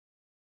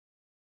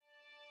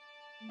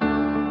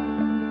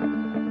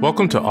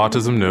Welcome to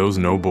Autism Knows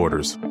No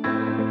Borders.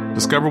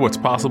 Discover what's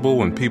possible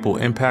when people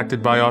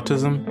impacted by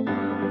autism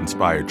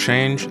inspire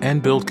change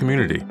and build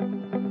community.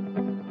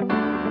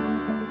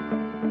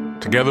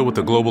 Together with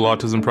the Global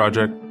Autism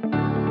Project,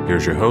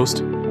 here's your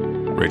host,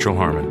 Rachel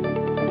Harmon.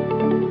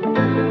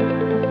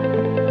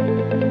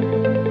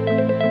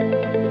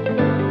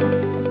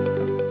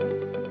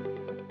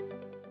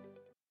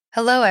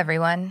 Hello,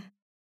 everyone.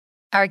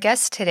 Our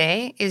guest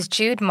today is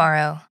Jude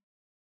Morrow.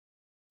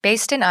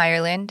 Based in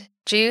Ireland,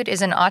 Jude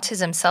is an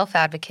autism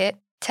self-advocate,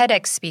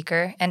 TEDx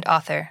speaker, and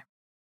author.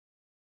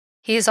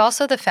 He is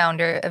also the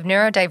founder of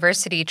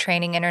Neurodiversity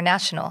Training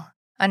International,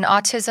 an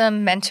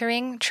autism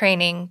mentoring,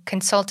 training,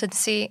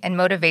 consultancy, and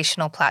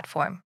motivational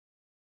platform.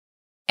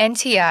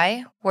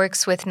 NTI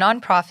works with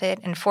nonprofit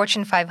and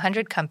Fortune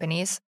 500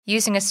 companies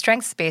using a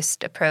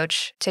strengths-based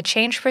approach to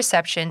change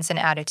perceptions and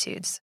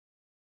attitudes.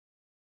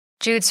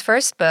 Jude's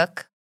first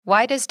book,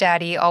 Why Does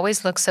Daddy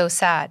Always Look So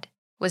Sad?,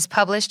 was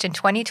published in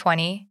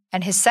 2020,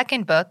 and his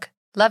second book,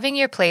 Loving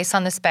Your Place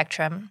on the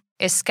Spectrum,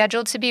 is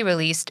scheduled to be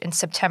released in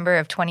September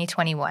of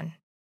 2021.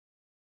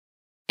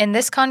 In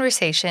this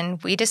conversation,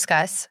 we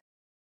discuss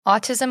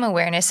autism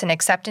awareness and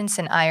acceptance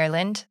in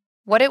Ireland,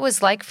 what it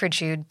was like for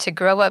Jude to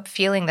grow up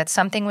feeling that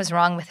something was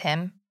wrong with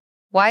him,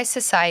 why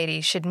society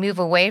should move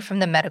away from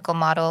the medical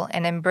model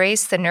and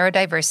embrace the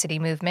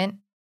neurodiversity movement,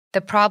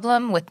 the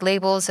problem with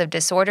labels of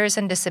disorders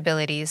and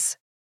disabilities,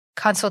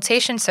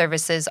 consultation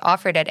services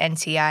offered at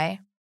NTI,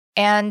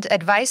 and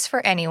advice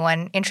for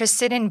anyone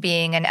interested in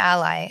being an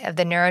ally of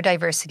the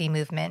neurodiversity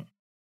movement.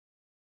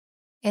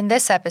 In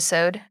this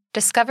episode,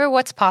 discover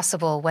what's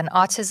possible when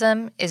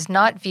autism is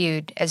not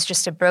viewed as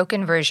just a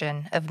broken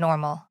version of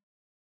normal.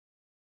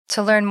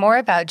 To learn more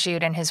about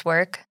Jude and his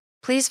work,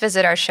 please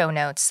visit our show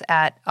notes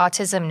at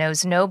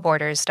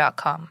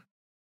autismknowsnoborders.com.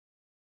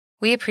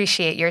 We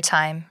appreciate your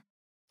time.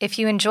 If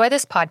you enjoy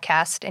this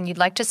podcast and you'd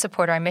like to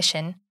support our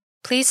mission,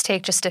 please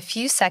take just a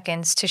few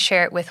seconds to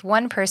share it with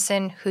one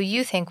person who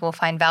you think will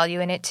find value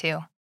in it too.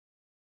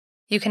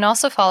 You can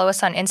also follow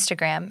us on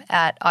Instagram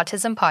at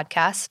Autism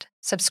Podcast,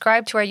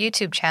 subscribe to our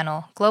YouTube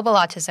channel, Global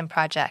Autism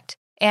Project,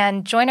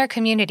 and join our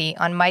community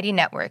on Mighty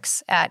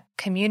Networks at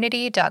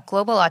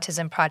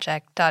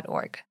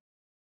community.globalautismproject.org.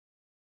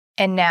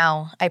 And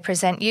now, I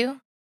present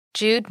you,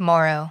 Jude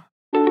Morrow.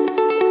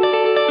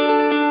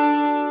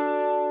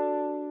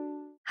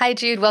 Hi,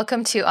 Jude.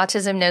 Welcome to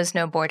Autism Knows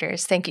No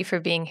Borders. Thank you for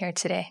being here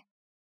today.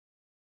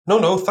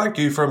 No, thank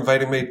you for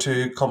inviting me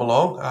to come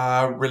along.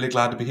 Really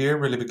glad to be here.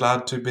 Really be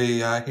glad to be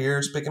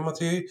here speaking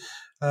with you.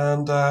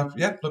 And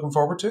looking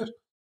forward to it.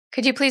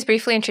 Could you please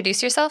briefly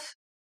introduce yourself?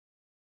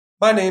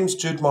 My name's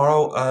Jude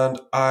Morrow,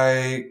 and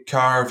I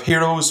carve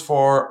heroes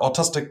for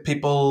autistic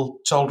people,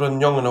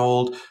 children, young and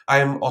old. I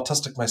am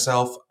autistic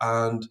myself,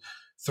 and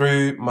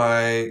through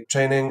my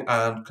training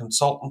and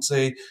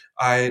consultancy,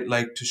 I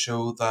like to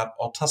show that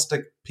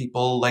autistic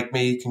people like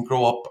me can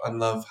grow up and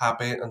live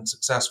happy and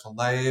successful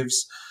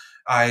lives.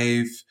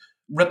 I've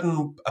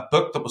written a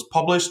book that was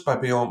published by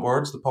Beyond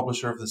Words, the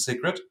publisher of The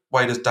Secret.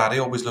 Why Does Daddy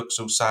Always Look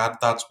So Sad?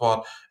 That's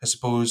what I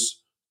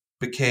suppose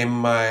became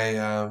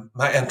my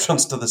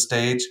entrance to the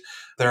stage.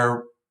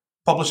 They're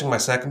publishing my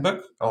second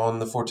book on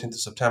the 14th of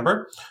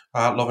September,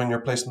 Loving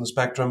Your Place on the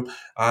Spectrum.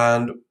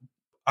 And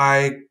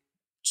I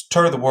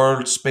tour the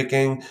world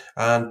speaking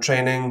and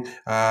training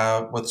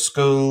with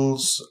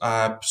schools,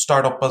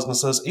 startup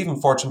businesses,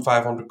 even Fortune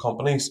 500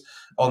 companies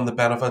on the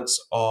benefits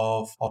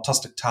of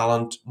autistic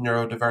talent,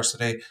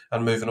 neurodiversity,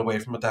 and moving away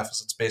from a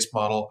deficits-based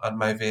model. And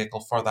my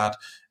vehicle for that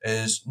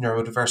is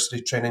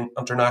Neurodiversity Training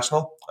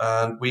International.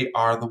 And we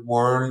are the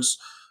world's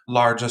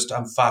largest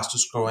and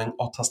fastest growing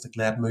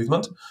autistic-led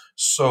movement.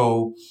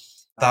 So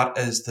that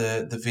is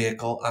the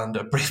vehicle and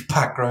a brief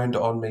background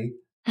on me.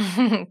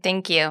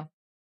 Thank you.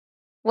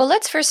 Well,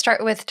 let's first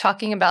start with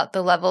talking about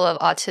the level of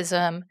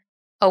autism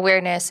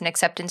awareness and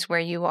acceptance where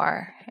you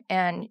are.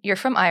 And you're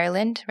from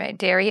Ireland, right?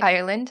 Derry,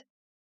 Ireland.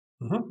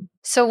 Mm-hmm.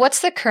 So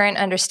what's the current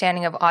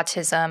understanding of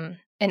autism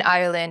in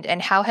Ireland,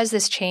 and how has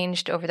this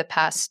changed over the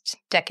past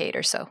decade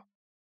or so?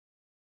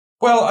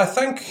 Well, I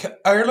think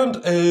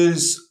Ireland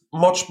is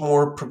much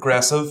more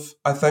progressive,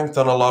 I think,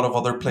 than a lot of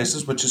other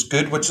places, which is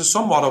good, which is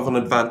somewhat of an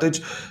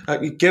advantage.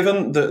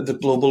 Given the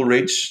global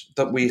reach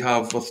that we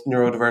have with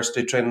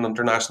Neurodiversity Training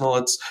International,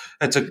 it's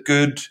a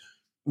good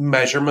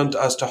measurement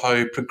as to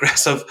how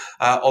progressive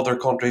other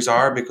countries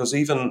are, because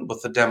even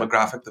with the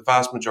demographic, the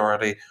vast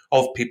majority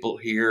of people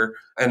here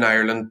in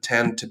Ireland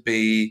tend to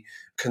be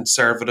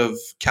conservative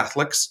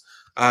Catholics.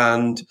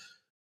 And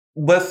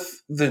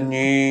with the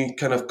new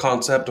kind of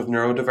concept of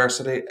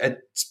neurodiversity,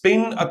 it's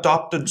been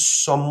adopted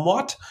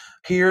somewhat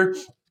here,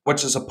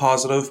 which is a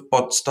positive,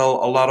 but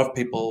still a lot of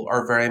people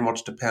are very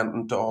much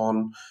dependent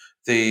on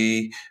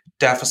the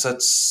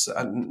deficits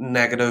and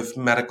negative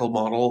medical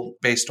model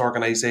based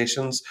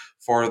organizations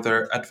for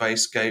their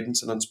advice,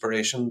 guidance, and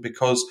inspiration.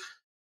 Because,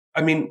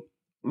 I mean,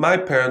 my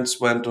parents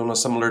went on a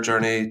similar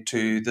journey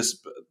to the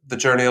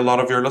journey a lot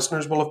of your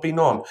listeners will have been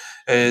on.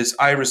 Is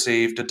I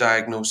received a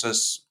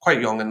diagnosis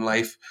quite young in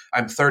life.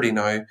 I'm 30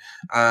 now,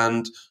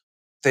 and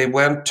they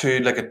went to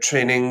like a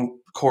training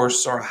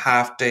course or a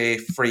half-day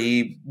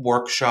free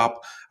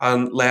workshop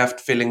and left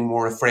feeling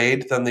more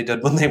afraid than they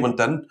did when they went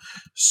in.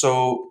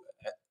 So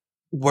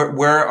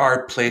where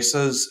our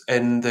places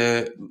in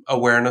the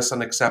awareness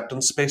and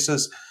acceptance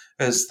spaces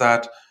is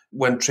that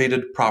when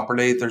treated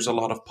properly, there's a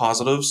lot of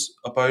positives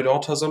about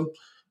autism.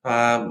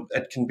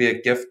 It can be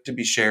a gift to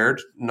be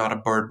shared, not a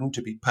burden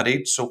to be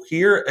pitied. So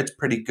here it's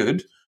pretty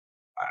good.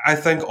 I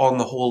think on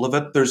the whole of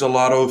it, there's a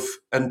lot of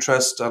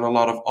interest and a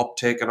lot of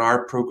uptake in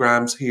our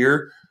programs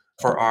here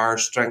for our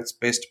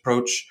strengths-based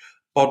approach.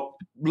 But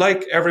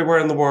like everywhere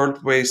in the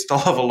world, we still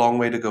have a long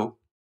way to go.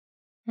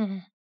 Mm-hmm.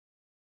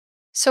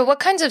 So what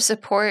kinds of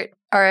support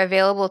are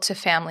available to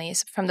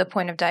families from the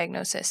point of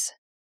diagnosis?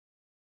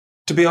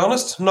 To be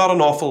honest, not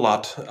an awful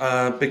lot,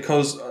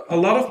 because a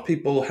lot of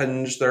people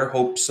hinge their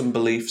hopes and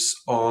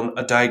beliefs on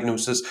a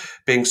diagnosis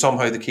being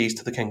somehow the keys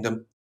to the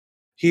kingdom.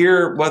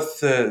 Here with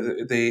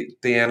the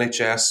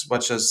NHS,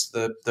 which is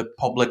the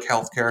public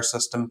healthcare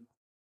system,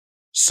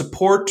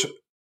 support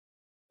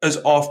is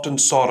often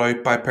sought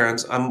out by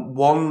parents. And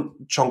one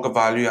chunk of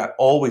value I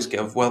always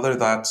give, whether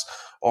that's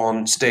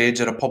on stage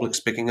at a public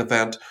speaking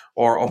event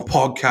or on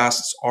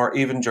podcasts or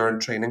even during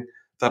training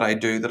that I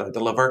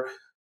deliver,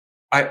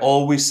 I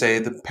always say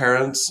that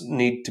parents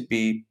need to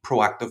be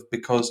proactive,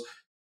 because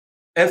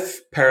if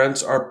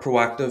parents are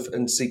proactive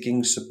in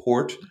seeking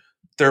support,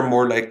 they're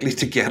more likely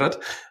to get it,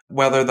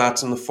 whether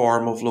that's in the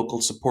form of local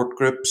support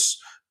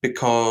groups,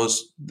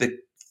 because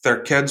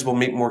their kids will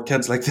meet more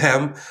kids like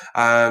them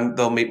and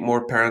they'll meet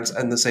more parents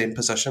in the same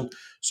position.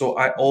 So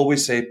I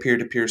always say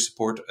peer-to-peer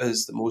support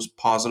is the most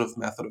positive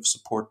method of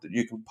support that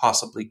you can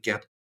possibly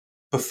get.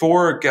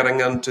 Before getting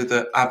into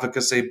the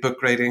advocacy,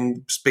 book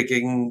writing,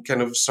 speaking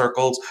kind of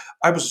circles,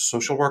 I was a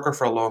social worker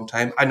for a long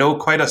time. I know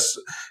quite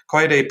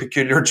a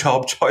peculiar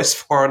job choice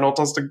for an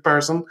autistic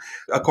person,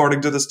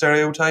 according to the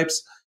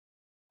stereotypes.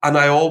 And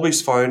I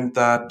always found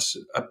that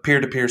a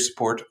peer-to-peer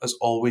support has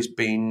always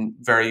been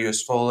very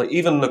useful,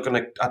 even looking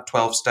at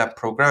 12-step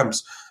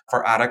programs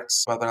for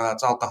addicts, whether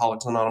that's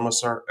Alcoholics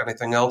Anonymous or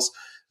anything else,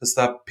 is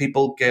that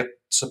people get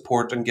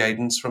support and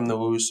guidance from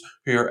those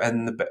who are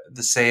in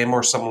the same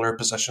or similar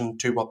position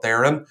to what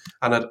they're in,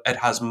 and it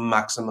has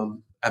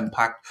maximum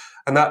impact.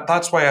 And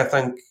that's why I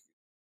think,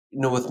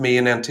 with me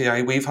and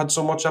NTI, we've had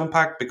so much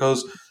impact,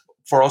 because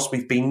for us,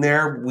 we've been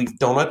there, we've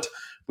done it.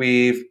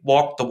 We've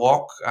walked the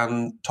walk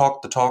and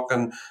talked the talk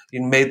and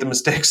made the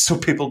mistakes so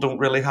people don't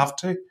really have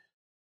to.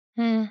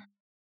 And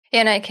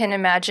I can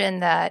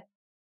imagine that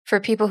for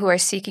people who are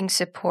seeking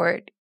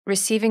support,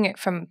 receiving it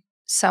from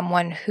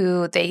someone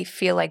who they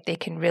feel like they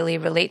can really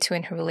relate to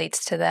and who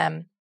relates to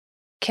them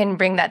can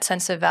bring that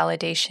sense of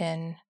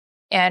validation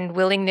and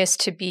willingness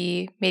to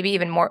be maybe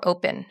even more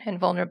open and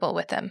vulnerable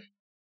with them.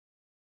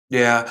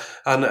 Yeah,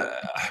 and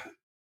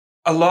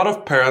a lot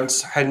of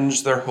parents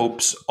hinge their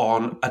hopes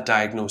on a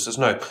diagnosis.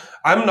 Now,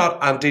 I'm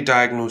not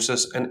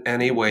anti-diagnosis in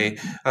any way,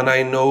 and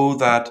I know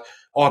that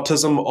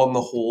autism on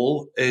the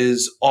whole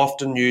is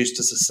often used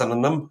as a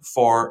synonym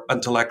for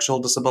intellectual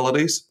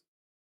disabilities.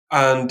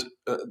 And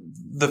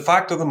the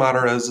fact of the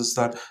matter is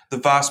that the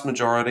vast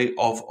majority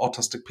of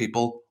autistic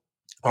people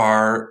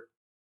are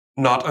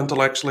not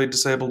intellectually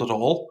disabled at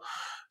all.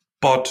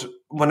 But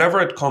whenever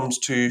it comes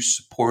to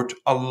support,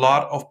 a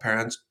lot of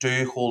parents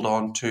do hold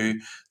on to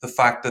the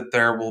fact that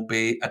there will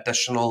be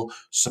additional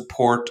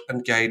support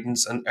and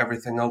guidance and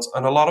everything else.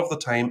 And a lot of the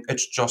time,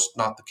 it's just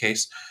not the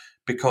case.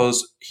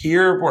 Because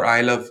here where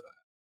I live,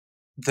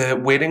 the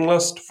waiting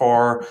list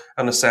for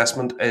an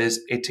assessment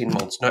is 18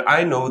 months. Now,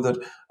 I know that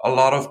a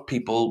lot of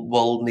people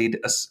will need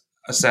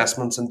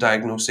assessments and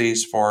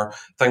diagnoses for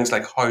things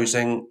like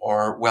housing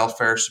or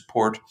welfare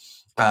support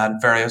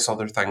and various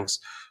other things.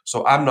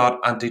 So I'm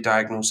not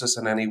anti-diagnosis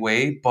in any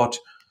way, but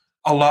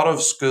a lot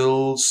of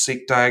schools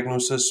seek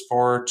diagnosis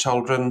for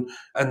children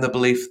in the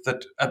belief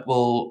that it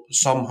will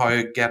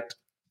somehow get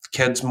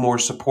kids more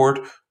support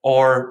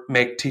or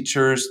make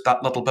teachers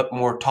that little bit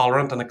more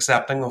tolerant and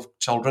accepting of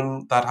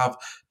children that have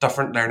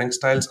different learning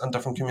styles and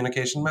different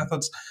communication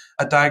methods.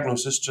 A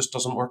diagnosis just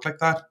doesn't work like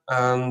that.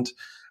 And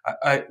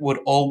I would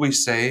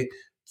always say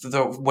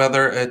that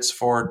whether it's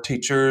for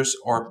teachers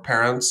or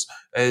parents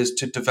is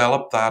to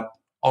develop that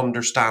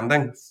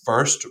understanding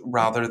first,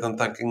 rather than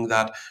thinking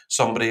that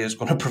somebody is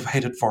going to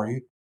provide it for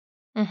you.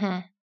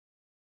 Mm-hmm.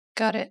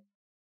 Got it.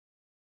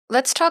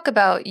 Let's talk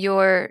about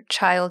your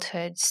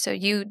childhood. So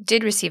you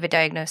did receive a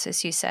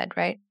diagnosis, you said,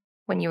 right?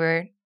 When you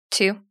were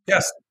 2?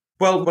 Yes.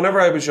 Well, whenever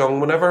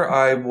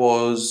I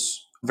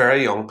was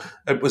very young,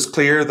 it was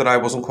clear that I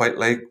wasn't quite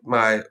like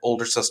my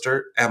older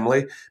sister,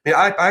 Emily.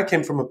 I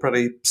came from a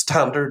pretty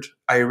standard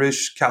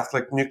Irish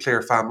Catholic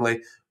nuclear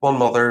family. One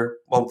mother,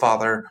 one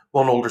father,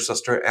 one older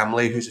sister,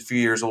 Emily, who's a few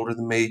years older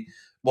than me,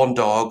 one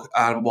dog,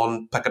 and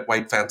one picket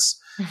white fence.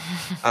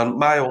 And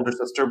my older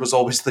sister was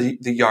always the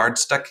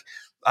yardstick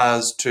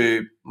as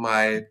to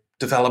my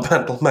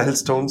developmental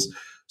milestones,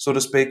 so to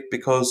speak,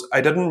 because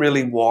I didn't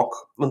really walk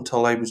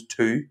until I was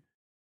 2,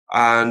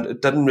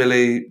 and didn't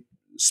really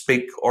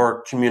speak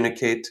or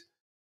communicate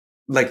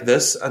like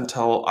this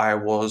until I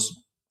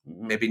was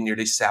maybe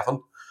nearly 7.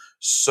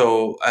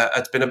 So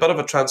it's been a bit of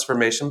a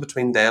transformation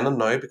between then and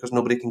now because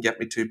nobody can get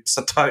me to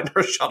sit down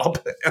or shut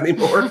up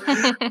anymore.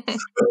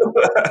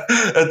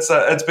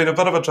 It's been a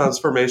bit of a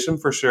transformation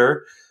for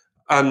sure.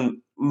 And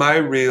my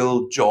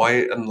real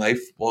joy in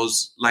life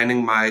was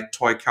lining my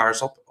toy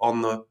cars up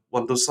on the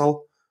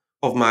windowsill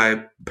of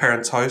my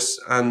parents' house.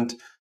 And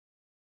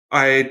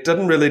I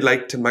didn't really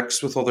like to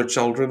mix with other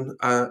children.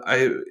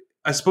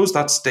 I suppose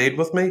that stayed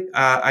with me.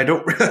 I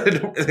don't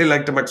really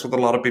like to mix with a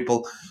lot of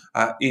people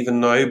even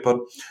now. But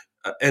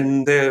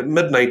in the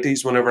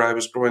mid-90s, whenever I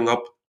was growing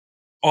up,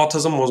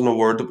 autism wasn't a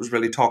word that was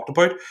really talked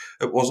about.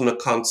 It wasn't a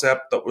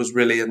concept that was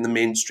really in the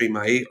mainstream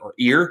eye or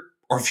ear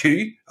or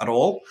view at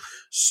all.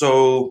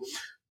 So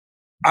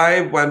I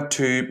went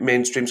to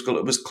mainstream school.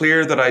 It was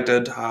clear that I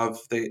did have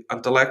the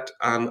intellect,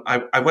 and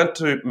I went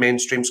to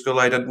mainstream school.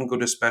 I didn't go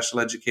to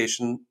special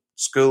education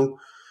school.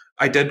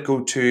 I did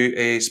go to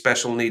a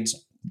special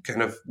needs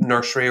kind of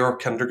nursery or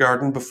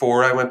kindergarten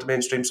before I went to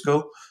mainstream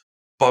school.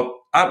 But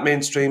at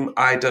mainstream,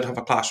 I did have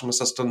a classroom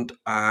assistant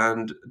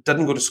and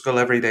didn't go to school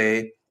every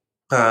day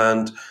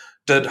and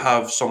did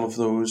have some of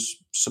those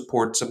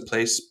supports in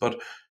place. But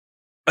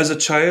as a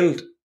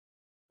child,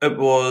 it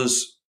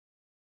was,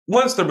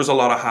 once there was a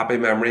lot of happy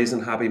memories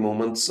and happy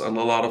moments and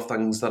a lot of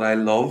things that I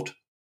loved,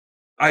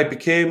 I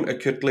became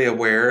acutely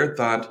aware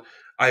that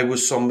I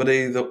was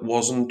somebody that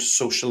wasn't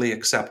socially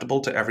acceptable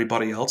to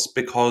everybody else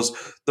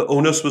because the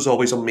onus was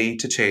always on me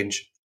to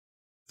change.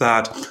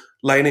 That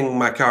lining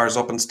my cars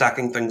up and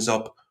stacking things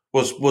up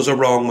was a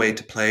wrong way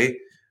to play.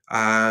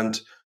 And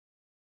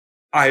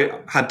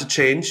I had to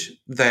change.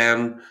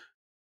 Then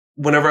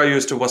whenever I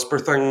used to whisper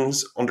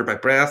things under my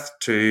breath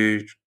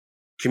to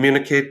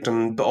communicate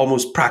and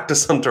almost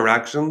practice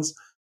interactions,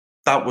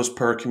 that was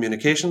poor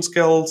communication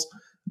skills.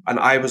 And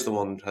I was the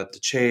one that had to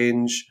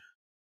change.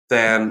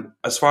 Then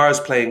as far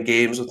as playing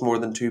games with more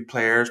than two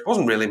players,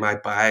 wasn't really my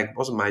bag,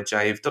 wasn't my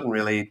jive, didn't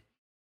really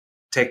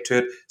take to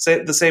it.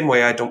 Say the same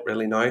way I don't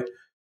really now.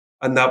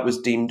 And that was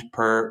deemed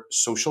per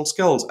social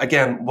skills.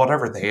 Again,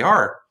 whatever they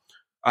are.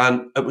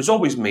 And it was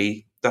always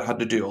me that had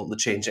to do all the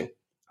changing.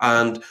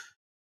 And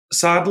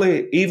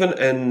sadly, even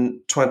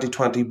in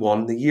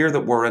 2021, the year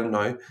that we're in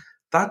now,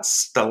 that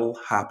still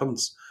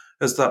happens.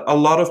 Is that a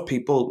lot of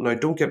people, now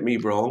don't get me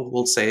wrong,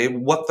 will say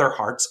with their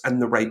hearts in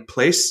the right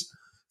place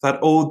that,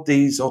 oh,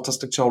 these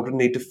autistic children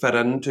need to fit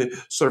in to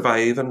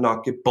survive and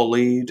not get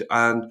bullied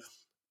and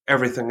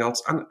everything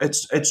else. And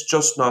it's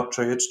just not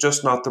true. It's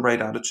just not the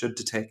right attitude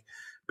to take.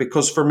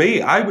 Because for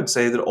me, I would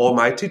say that all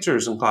my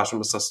teachers and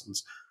classroom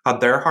assistants had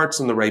their hearts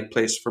in the right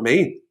place for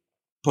me.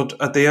 But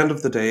at the end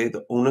of the day,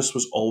 the onus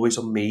was always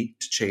on me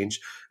to change.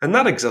 And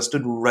that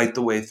existed right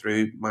the way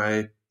through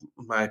my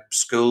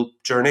school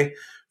journey,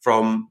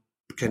 from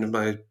kind of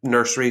my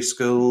nursery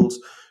schools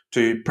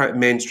to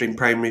mainstream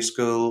primary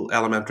school,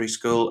 elementary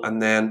school,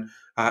 and then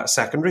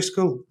secondary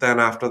school. Then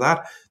after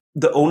that,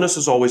 the onus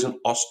is always on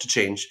us to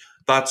change.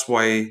 That's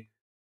why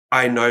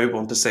I now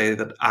want to say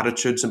that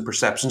attitudes and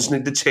perceptions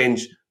need to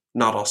change,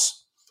 not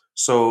us.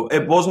 So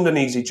it wasn't an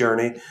easy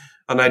journey.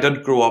 And I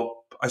did grow up,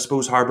 I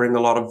suppose, harboring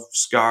a lot of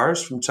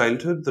scars from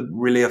childhood that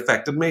really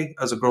affected me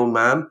as a grown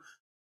man.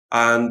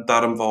 And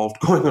that involved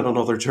going on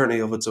another journey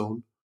of its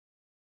own.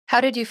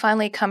 How did you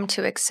finally come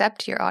to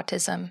accept your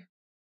autism?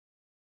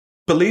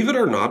 Believe it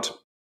or not,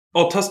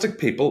 autistic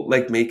people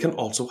like me can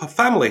also have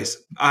families.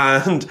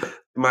 And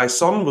my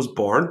son was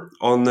born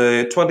on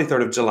the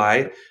 23rd of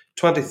July,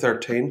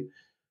 2013.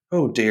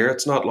 Oh dear,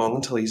 it's not long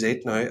until he's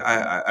 8 now.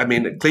 I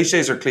mean,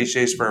 cliches are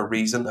cliches for a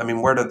reason. I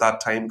mean, where did that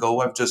time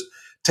go? I've just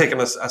taken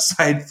a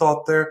side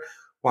thought there.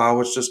 Wow,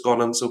 it's just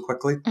gone in so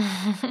quickly.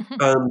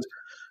 And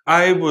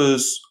I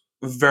was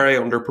very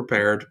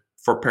underprepared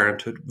for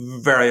parenthood,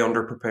 very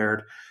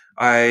underprepared.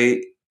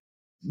 I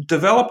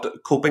developed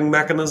coping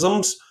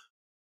mechanisms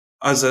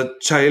as a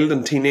child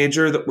and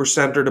teenager that were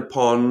centered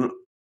upon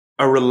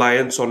a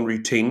reliance on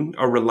routine,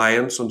 a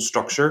reliance on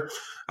structure.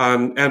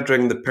 And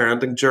entering the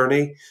parenting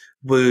journey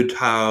would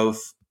have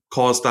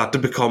caused that to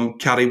become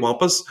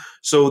cattywampus.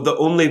 So the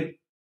only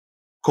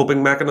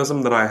coping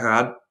mechanism that I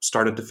had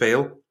started to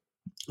fail.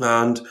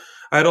 And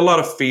I had a lot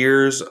of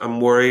fears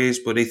and worries.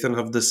 Would Ethan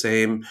have the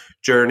same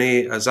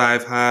journey as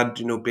I've had,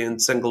 being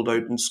singled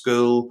out in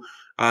school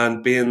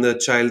and being the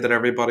child that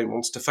everybody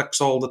wants to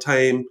fix all the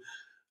time?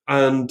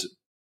 And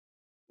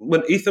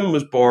when Ethan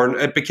was born,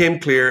 it became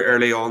clear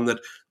early on that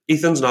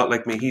Ethan's not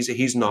like me.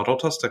 He's not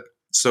autistic.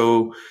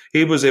 So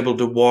he was able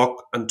to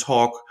walk and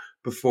talk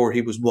before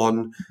he was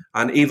 1.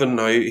 And even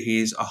now,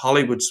 he's a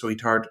Hollywood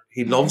sweetheart.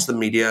 He loves the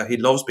media. He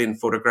loves being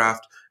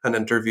photographed and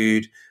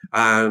interviewed.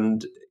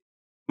 And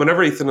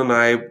whenever Ethan and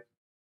I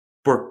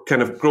were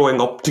kind of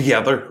growing up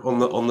together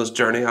on this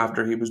journey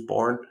after he was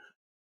born,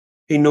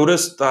 he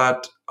noticed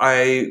that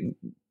I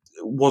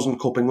wasn't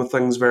coping with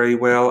things very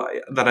well,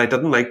 that I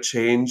didn't like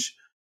change.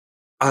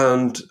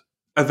 And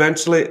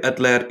eventually it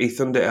led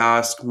Ethan to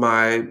ask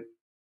my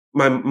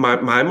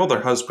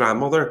mother, his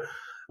grandmother,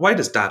 why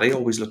does Daddy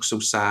always look so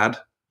sad?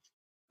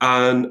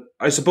 And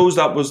I suppose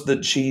that was the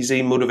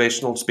cheesy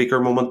motivational speaker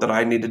moment that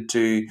I needed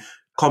to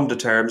come to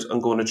terms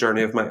and go on a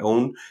journey of my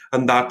own.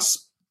 And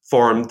that's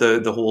formed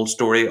the whole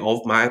story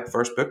of my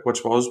first book,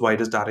 which was Why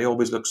Does Daddy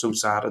Always Look So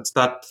Sad? It's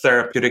that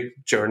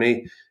therapeutic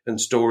journey and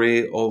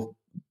story of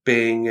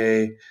being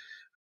a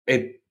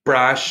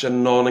brash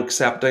and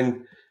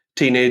non-accepting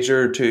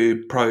teenager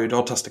to proud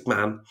autistic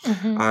man.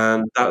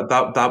 And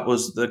that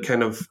was the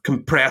kind of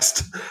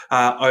compressed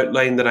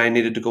outline that I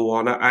needed to go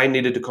on. I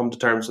needed to come to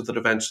terms with it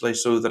eventually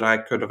so that I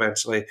could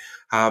eventually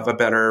have a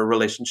better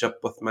relationship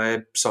with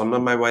my son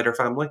and my wider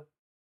family.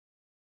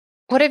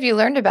 What have you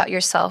learned about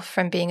yourself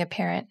from being a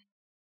parent?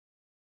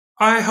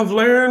 I have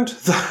learned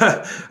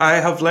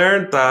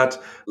that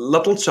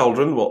little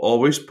children will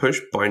always push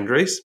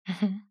boundaries,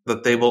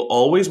 that they will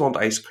always want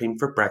ice cream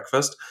for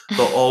breakfast.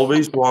 They'll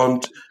always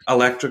want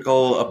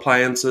electrical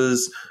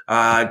appliances,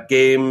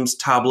 games,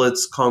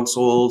 tablets,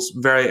 consoles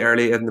very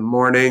early in the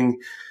morning.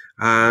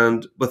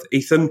 And with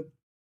Ethan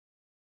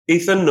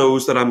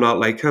knows that I'm not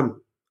like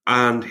him.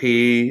 And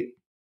he,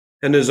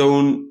 in his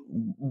own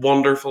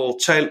wonderful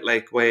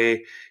childlike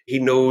way, he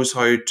knows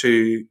how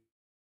to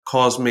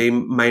cause me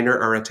minor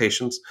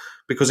irritations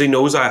because he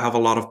knows I have a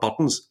lot of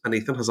buttons and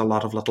Ethan has a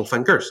lot of little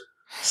fingers.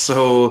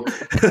 So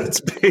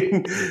it's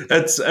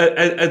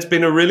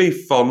been a really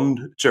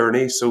fun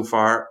journey so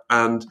far.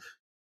 And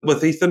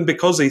with Ethan,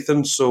 because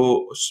Ethan's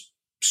so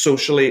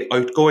socially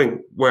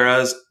outgoing,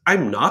 whereas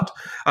I'm not,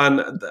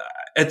 and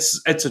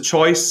it's a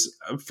choice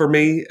for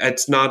me.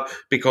 It's not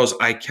because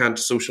I can't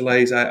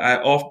socialize. I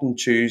often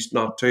choose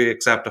not to,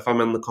 except if I'm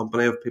in the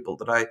company of people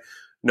that I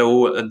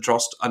know and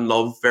trust and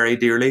love very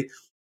dearly.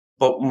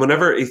 But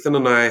whenever Ethan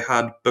and I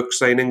had book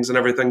signings and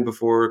everything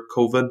before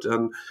COVID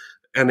and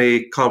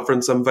any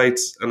conference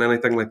invites and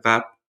anything like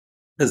that,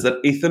 is that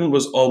Ethan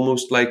was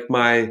almost like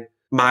my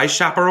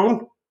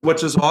chaperone,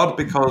 which is odd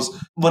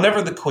because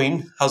whenever the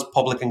Queen has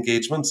public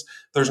engagements,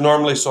 there's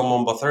normally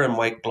someone with her in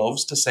white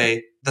gloves to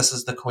say, "This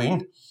is the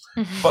Queen."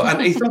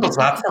 And Ethan does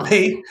that for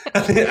me,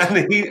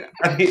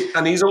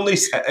 and he's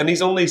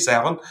only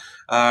 7,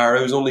 or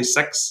he was only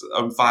 6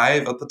 and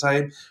 5 at the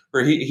time,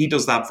 where he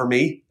does that for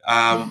me,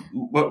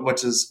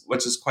 which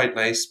is quite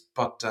nice.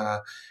 But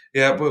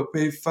yeah,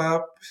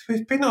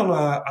 we've been on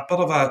a bit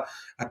of a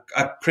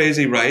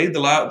crazy ride the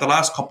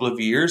last couple of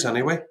years,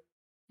 anyway.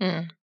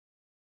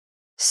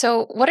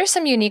 So, what are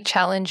some unique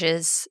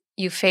challenges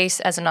you face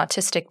as an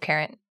autistic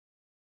parent?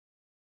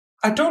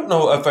 I don't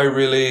know if I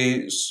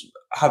really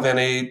have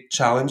any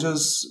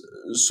challenges,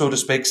 so to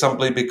speak,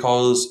 simply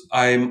because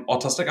I'm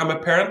autistic. I'm a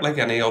parent like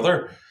any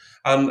other.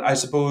 And I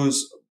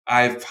suppose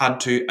I've had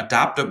to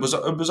adapt. It was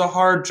a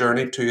hard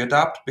journey to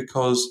adapt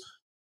because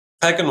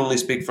I can only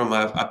speak from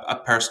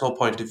a personal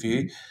point of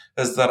view,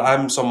 is that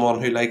I'm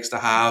someone who likes to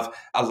have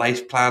a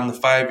life plan, the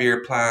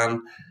 5-year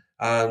plan.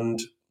 And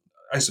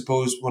I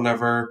suppose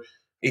whenever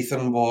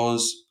Ethan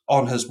was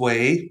on his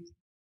way,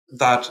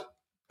 that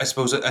I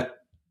suppose it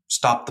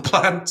stopped the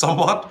plan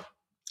somewhat,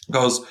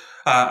 because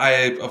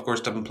I, of course,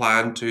 didn't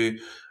plan to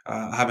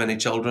have any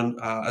children,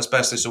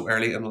 especially so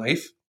early in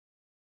life.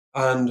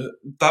 And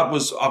that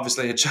was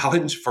obviously a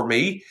challenge for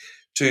me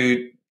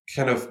to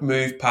kind of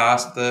move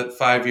past the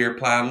 5-year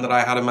plan that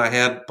I had in my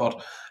head.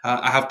 But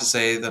I have to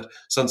say that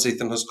since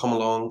Ethan has come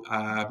along,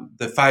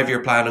 the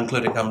 5-year plan,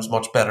 including him, is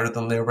much better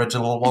than the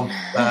original one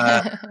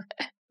that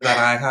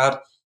I had.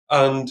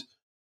 And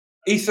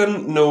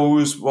Ethan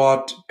knows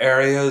what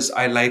areas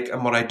I like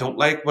and what I don't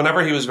like.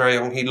 Whenever he was very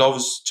young, he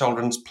loves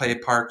children's play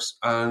parks,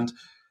 and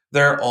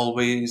they're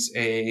always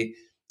a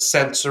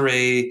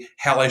sensory,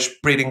 hellish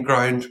breeding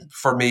ground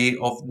for me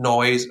of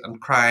noise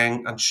and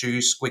crying and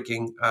shoes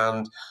squeaking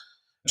and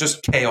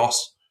just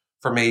chaos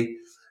for me.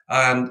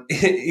 And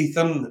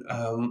Ethan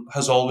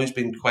has always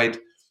been quite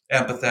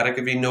empathetic.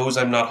 If he knows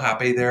I'm not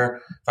happy there,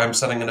 if I'm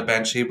sitting on a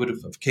bench, he would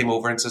have came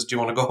over and says, "Do you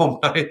want to go home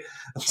now?"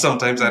 And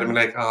sometimes I'd be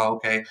like, "Oh,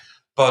 okay."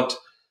 But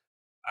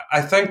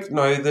I think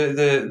now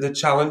the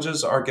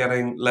challenges are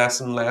getting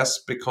less and less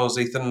because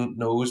Ethan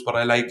knows what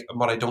I like and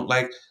what I don't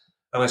like,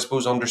 and I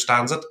suppose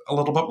understands it a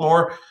little bit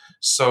more.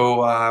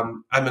 So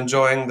I'm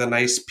enjoying the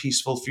nice,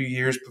 peaceful few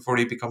years before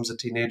he becomes a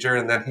teenager,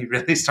 and then he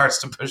really starts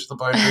to push the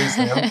boundaries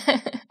then.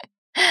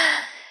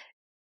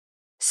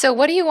 So,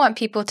 what do you want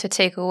people to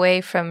take away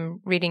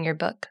from reading your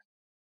book?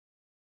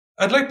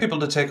 I'd like people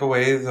to take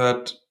away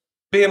that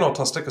being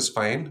autistic is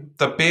fine,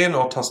 that being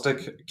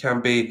autistic can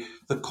be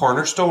the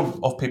cornerstone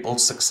of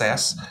people's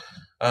success.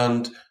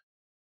 And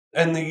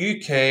in the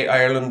UK,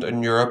 Ireland,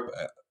 and Europe,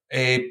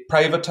 a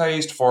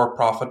privatised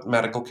for-profit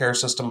medical care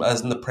system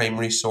isn't the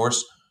primary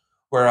source,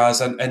 whereas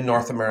in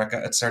North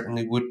America, it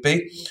certainly would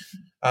be.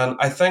 And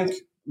I think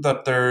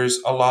that there's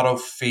a lot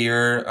of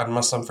fear and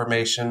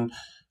misinformation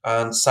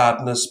and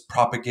sadness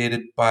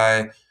propagated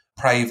by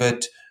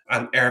private,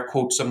 and air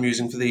quotes I'm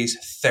using for these,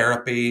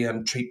 therapy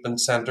and treatment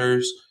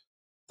centres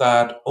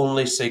that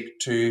only seek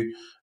to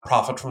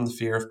profit from the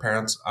fear of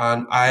parents.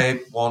 And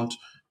I want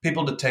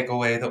people to take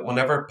away that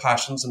whenever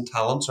passions and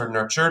talents are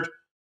nurtured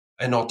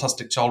in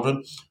autistic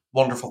children,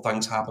 wonderful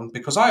things happen.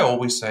 Because I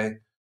always say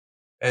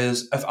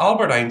is, if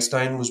Albert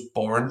Einstein was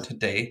born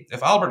today,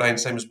 if Albert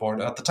Einstein was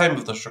born at the time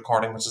of this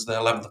recording, which is the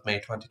 11th of May,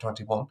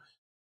 2021,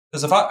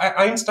 is if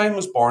Einstein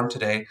was born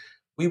today,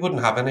 we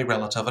wouldn't have any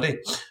relativity,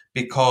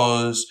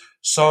 because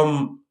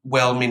some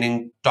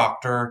well-meaning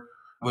doctor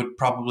would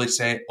probably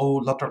say, oh,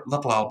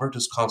 little Albert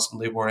is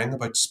constantly worrying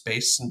about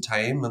space and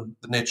time and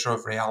the nature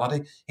of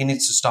reality. He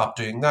needs to stop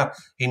doing that.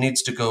 He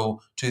needs to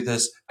go to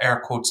this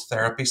air quotes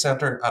therapy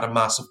center at a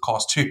massive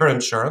cost to your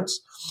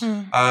insurance.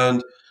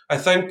 And I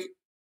think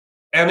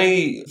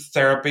any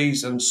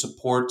therapies and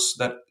supports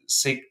that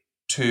seek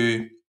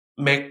to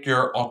make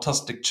your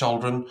autistic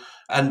children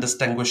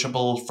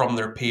indistinguishable from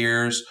their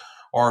peers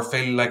or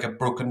feel like a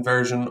broken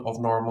version of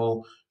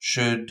normal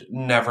should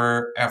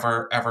never,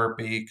 ever, ever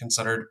be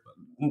considered.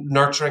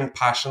 Nurturing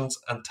passions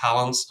and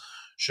talents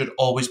should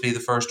always be the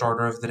first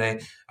order of the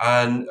day.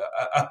 And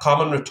a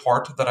common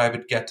retort that I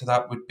would get to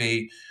that would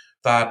be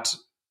that,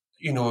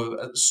 you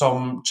know,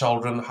 some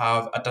children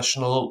have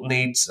additional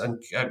needs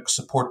and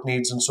support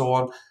needs and so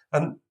on.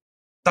 And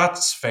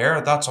that's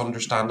fair, that's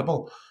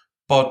understandable.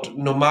 But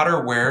no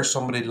matter where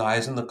somebody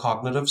lies in the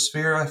cognitive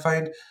sphere, I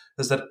find,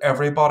 is that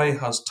everybody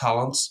has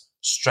talents,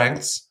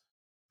 strengths,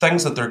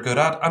 things that they're good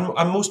at,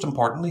 and most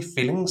importantly,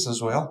 feelings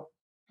as well.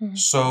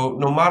 So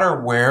no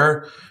matter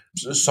where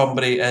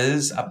somebody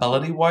is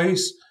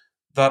ability-wise,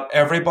 that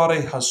everybody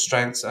has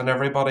strengths and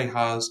everybody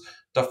has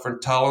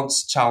different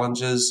talents,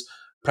 challenges,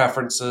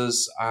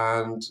 preferences,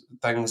 and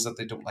things that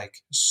they don't like.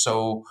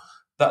 So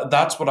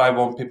that's what I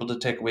want people to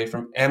take away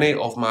from any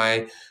of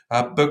my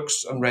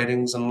books and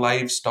writings and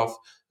live stuff,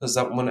 is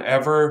that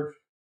whenever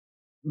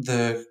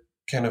the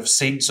kind of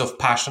seeds of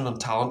passion and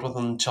talent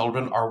within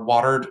children are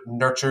watered,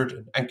 nurtured,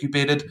 and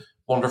incubated,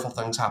 wonderful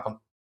things happen.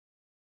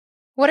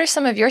 What are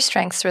some of your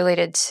strengths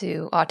related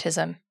to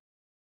autism?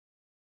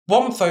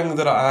 One thing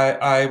that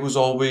I was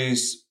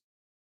always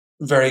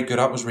very good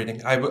at was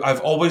reading.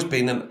 I've always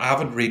been an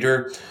avid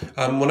reader.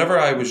 Whenever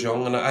I was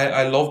young, and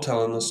I love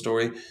telling this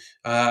story,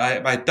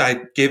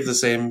 I gave the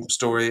same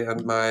story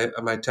in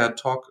my TED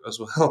talk as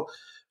well,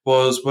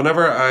 was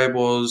whenever I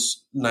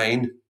was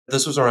 9,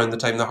 this was around the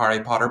time the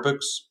Harry Potter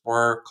books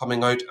were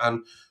coming out,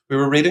 and we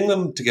were reading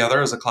them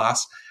together as a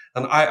class.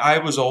 And I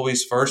was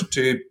always first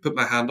to put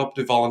my hand up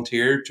to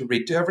volunteer to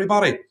read to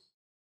everybody.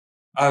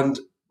 And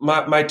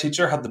my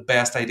teacher had the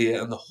best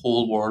idea in the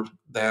whole world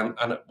then,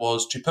 and it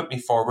was to put me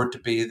forward to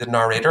be the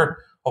narrator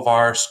of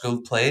our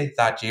school play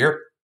that year.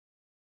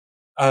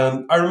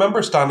 And I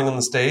remember standing on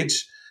the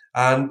stage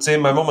and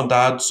seeing my mum and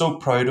dad so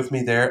proud of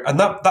me there. And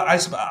that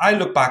I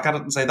look back at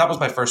it and say, that was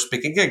my first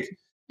speaking gig.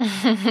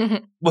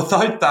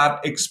 Without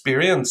that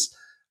experience,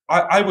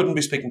 I wouldn't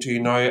be speaking to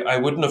you now. I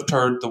wouldn't have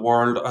toured the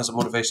world as a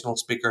motivational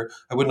speaker.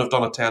 I wouldn't have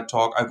done a TED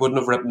Talk. I wouldn't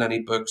have written any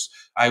books.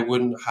 I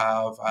wouldn't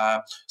have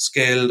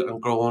scaled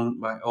and grown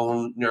my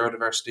own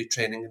neurodiversity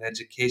training and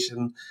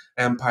education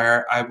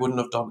empire. I wouldn't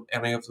have done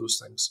any of those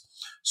things.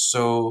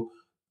 So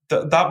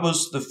that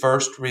was the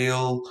first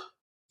real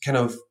kind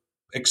of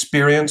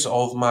experience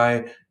of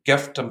my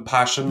gift and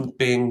passion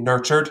being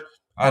nurtured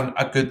and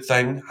a good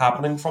thing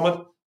happening from it.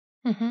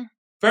 Mm-hmm.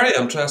 Very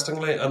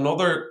interestingly,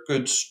 another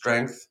good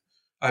strength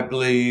I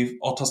believe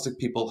autistic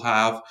people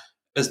have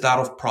is that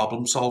of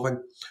problem solving.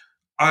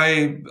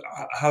 I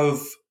have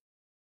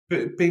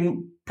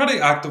been pretty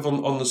active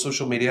on the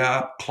social media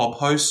app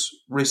Clubhouse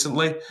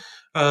recently,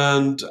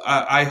 and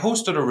I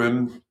hosted a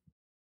room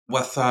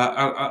with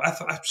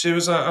she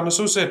was an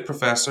associate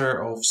professor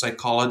of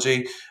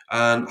psychology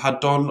and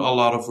had done a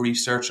lot of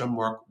research and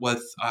work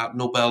with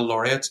Nobel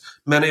laureates,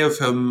 many of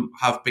whom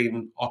have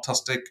been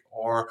autistic,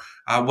 or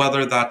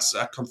whether that's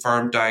a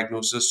confirmed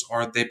diagnosis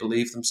or they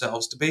believe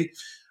themselves to be.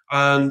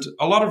 And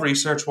a lot of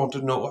research wanted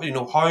to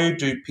know, how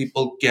do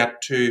people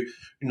get to,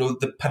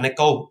 the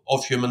pinnacle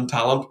of human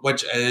talent,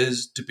 which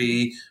is to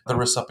be the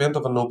recipient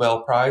of a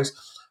Nobel Prize.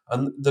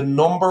 And the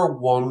number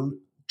one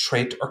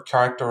trait or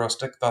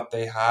characteristic that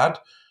they had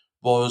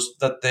was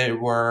that they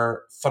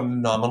were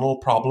phenomenal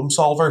problem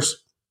solvers.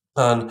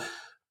 And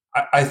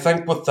I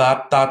think with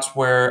that's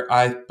where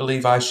I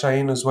believe I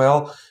shine as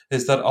well,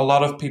 is that a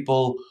lot of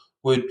people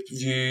would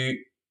view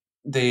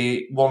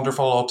the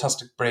wonderful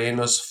autistic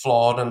brain as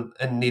flawed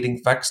and needing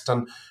fixed,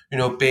 and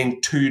being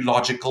too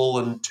logical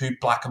and too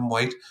black and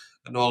white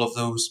and all of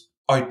those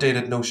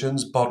outdated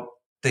notions. But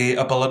the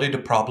ability to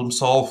problem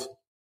solve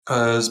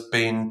has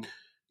been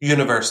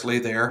universally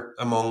there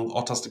among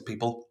autistic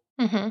people.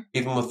 Mm-hmm.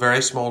 Even with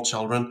very small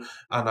children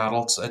and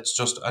adults, it's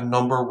just a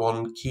number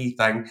one key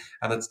thing,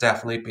 and it's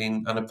definitely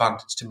been an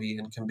advantage to me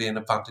and can be an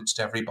advantage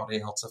to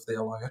everybody else if they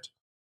allow it.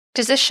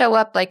 Does this show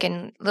up like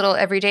in little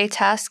everyday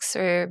tasks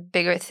or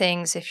bigger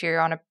things if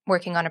you're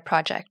working on a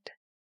project?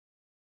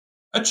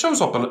 It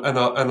shows up in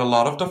a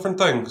lot of different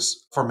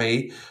things for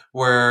me,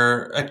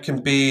 where it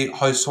can be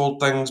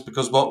household things,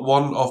 because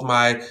one of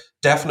my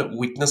definite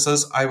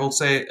weaknesses, I will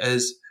say,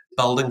 is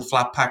building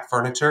flat pack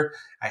furniture.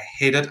 I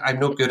hate it. I'm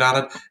no good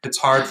at it. It's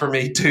hard for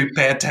me to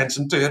pay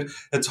attention to it.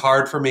 It's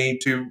hard for me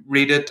to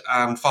read it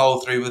and follow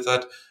through with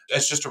it.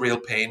 It's just a real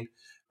pain.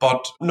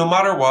 But no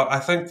matter what, I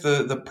think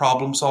the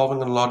problem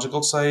solving and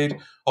logical side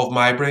of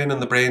my brain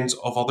and the brains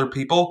of other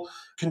people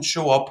can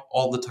show up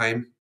all the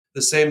time.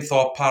 the same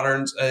thought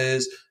patterns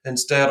is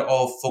instead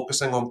of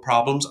focusing on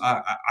problems,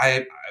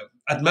 I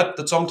admit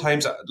that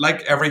sometimes,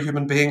 like every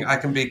human being, I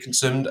can be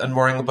consumed in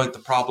worrying about the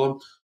problem,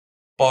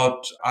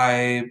 but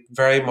I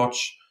very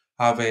much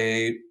have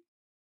a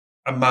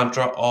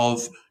mantra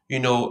of,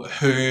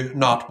 who,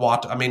 not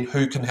what. I mean,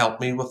 who can help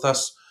me with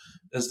this?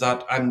 Is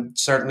that I'm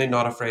certainly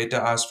not afraid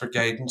to ask for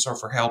guidance or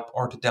for help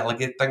or to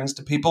delegate things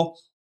to people.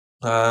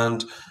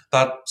 And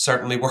that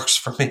certainly works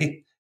for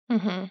me.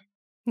 Mm-hmm.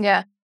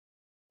 Yeah.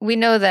 We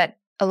know that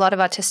a lot of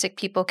autistic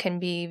people can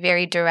be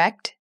very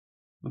direct.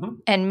 Mm-hmm.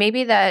 And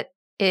maybe that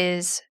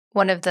is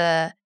one of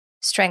the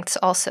strengths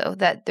also,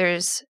 that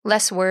there's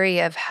less worry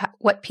of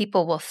what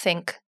people will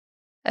think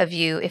of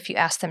you if you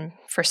ask them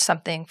for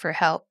something, for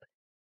help.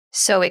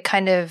 So it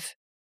kind of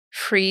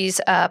frees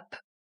up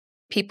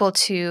people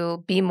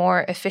to be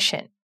more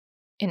efficient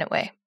in a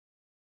way.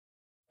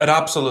 It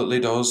absolutely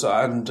does.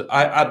 And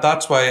I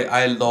that's why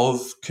I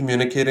love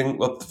communicating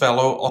with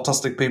fellow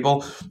autistic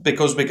people,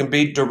 because we can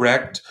be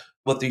direct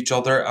with each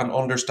other and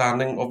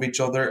understanding of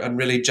each other and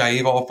really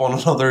jive off one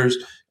another's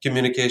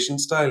communication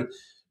style.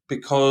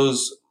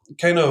 Because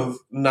kind of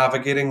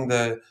navigating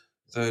the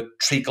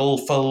treacle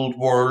filled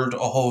world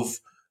of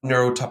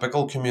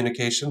neurotypical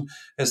communication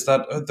is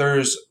that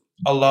there's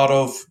a lot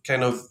of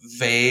kind of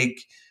vague,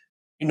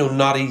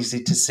 not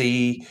easy to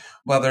see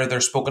whether they're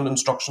spoken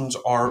instructions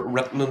or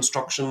written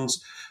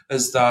instructions.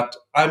 Is that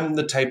I'm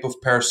the type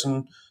of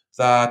person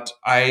that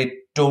I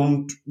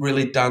don't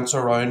really dance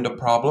around a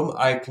problem.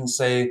 I can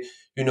say,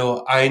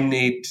 I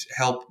need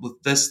help with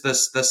this,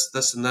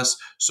 and this.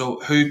 So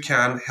who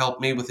can help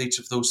me with each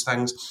of those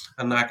things?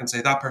 And I can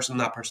say that person,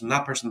 that person,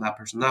 that person, that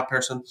person, that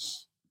person.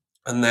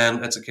 And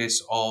then it's a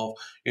case of,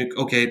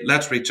 okay,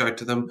 let's reach out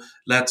to them.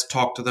 Let's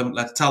talk to them.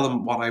 Let's tell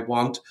them what I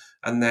want.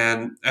 And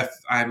then if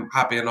I'm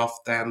happy enough,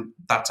 then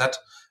that's it.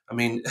 I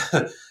mean,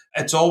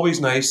 it's always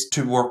nice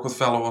to work with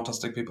fellow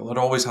autistic people. It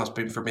always has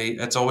been for me.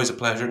 It's always a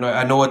pleasure. Now,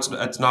 I know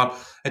it's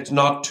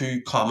not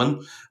too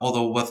common,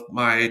 although with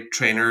my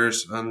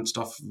trainers and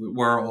stuff,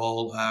 we're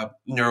all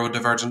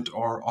neurodivergent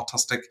or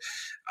autistic.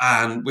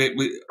 And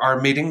our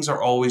meetings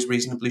are always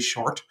reasonably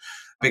short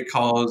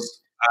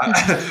because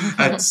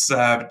it's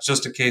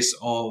just a case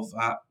of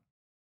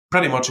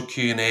pretty much a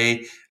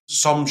Q&A,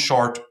 some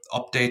short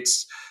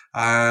updates,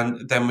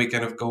 and then we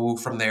kind of go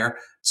from there.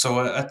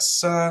 So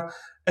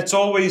it's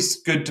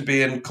always good to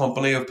be in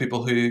company of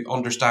people who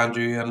understand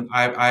you, and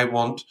I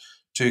want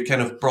to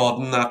kind of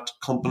broaden that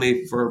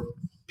company for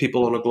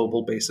people on a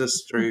global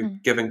basis through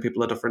giving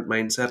people a different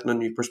mindset and a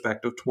new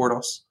perspective toward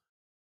us.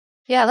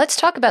 Yeah, let's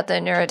talk about the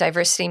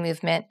neurodiversity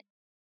movement.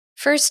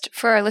 First,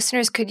 for our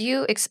listeners, could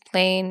you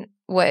explain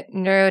what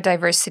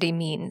neurodiversity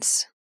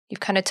means? You've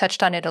kind of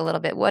touched on it a little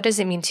bit. What does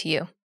it mean to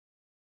you?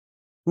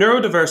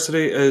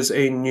 Neurodiversity is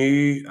a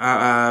new,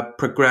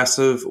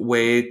 progressive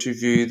way to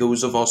view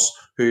those of us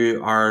who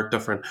are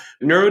different.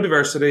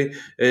 Neurodiversity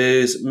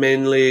is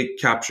mainly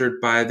captured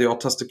by the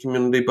autistic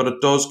community, but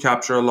it does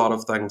capture a lot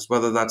of things,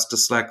 whether that's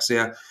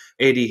dyslexia,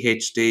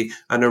 ADHD,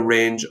 and a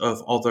range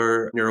of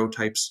other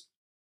neurotypes.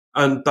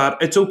 And that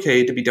it's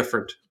okay to be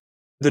different.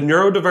 The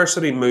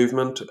neurodiversity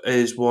movement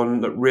is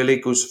one that really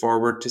goes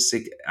forward to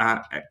seek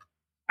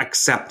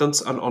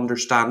acceptance and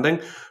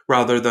understanding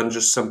rather than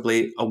just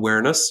simply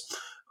awareness.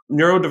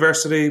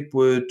 Neurodiversity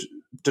would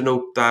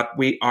denote that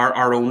we are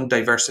our own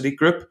diversity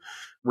group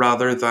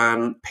rather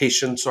than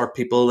patients or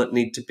people that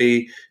need to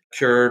be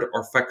cured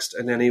or fixed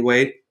in any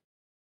way.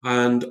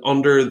 And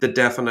under the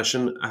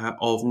definition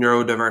of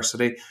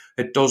neurodiversity,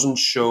 it doesn't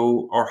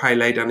show or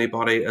highlight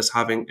anybody as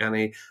having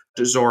any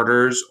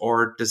disorders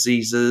or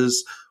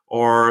diseases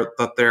or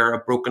that they're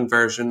a broken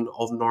version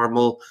of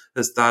normal.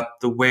 Is that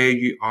the way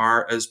you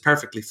are is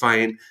perfectly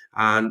fine,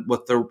 and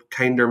with the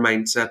kinder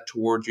mindset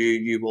toward you,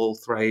 you will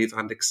thrive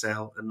and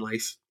excel in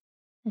life.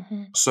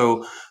 Mm-hmm.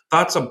 So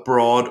that's a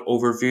broad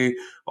overview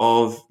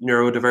of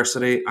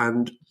neurodiversity.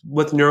 And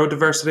with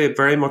neurodiversity, it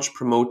very much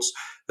promotes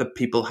that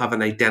people have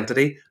an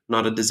identity,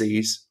 not a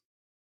disease.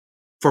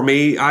 For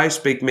me, I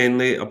speak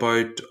mainly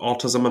about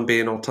autism and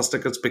being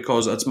autistic. It's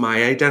because it's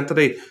my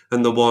identity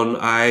and the one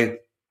I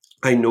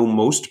know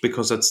most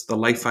because it's the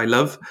life I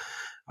live.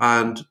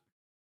 And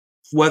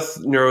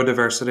with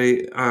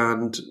neurodiversity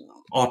and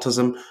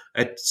autism,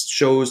 it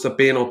shows that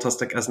being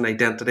autistic is an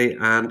identity,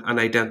 and an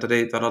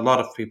identity that a lot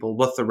of people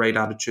with the right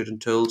attitude and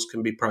tools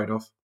can be proud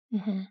of.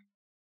 Mm-hmm.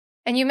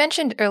 And you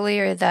mentioned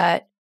earlier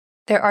that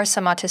there are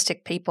some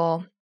autistic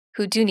people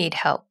who do need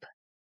help.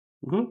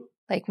 Mm-hmm.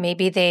 Like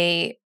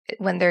maybe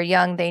when they're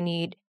young, they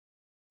need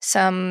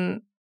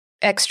some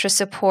extra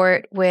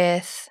support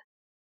with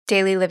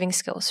daily living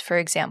skills, for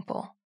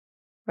example,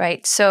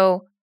 right?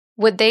 So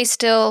would they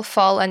still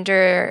fall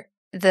under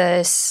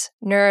this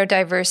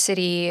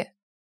neurodiversity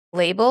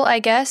label, I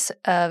guess,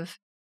 of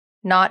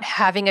not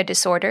having a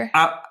disorder?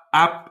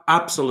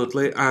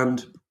 Absolutely.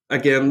 And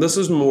again, this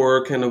is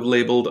more kind of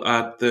labeled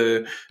at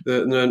the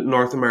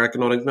North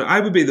American audience. Now,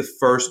 I would be the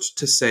first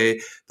to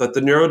say that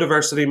the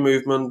neurodiversity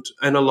movement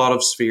in a lot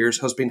of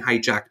spheres has been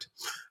hijacked.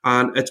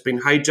 And it's been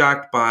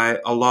hijacked by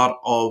a lot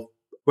of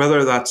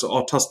whether that's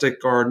autistic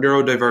or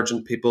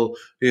neurodivergent people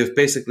who have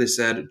basically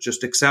said,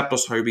 just accept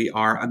us how we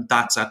are, and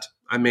that's it.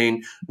 I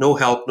mean, no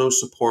help, no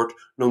support,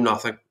 no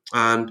nothing.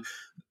 And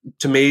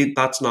to me,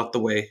 that's not the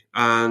way.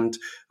 And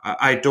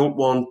I don't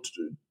want,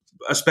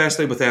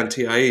 especially with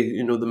NTI,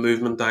 the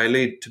movement I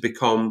lead, to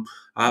become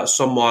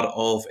somewhat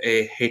of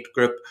a hate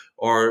group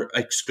or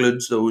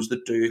excludes those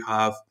that do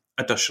have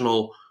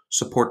additional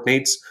support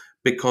needs,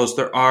 because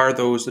there are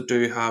those that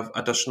do have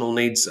additional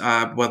needs,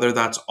 whether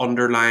that's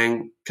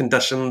underlying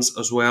conditions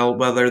as well,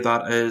 whether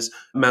that is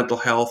mental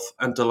health,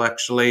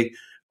 intellectually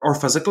or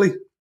physically,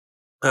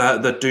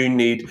 that do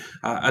need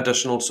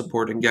additional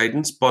support and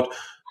guidance. But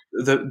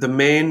the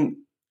main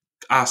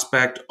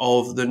aspect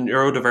of the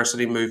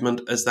neurodiversity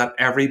movement is that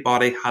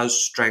everybody has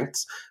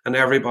strengths and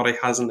everybody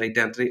has an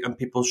identity, and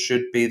people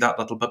should be that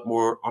little bit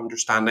more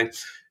understanding.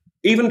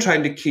 Even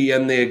trying to key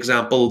in the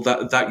example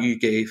that you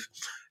gave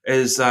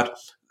is that,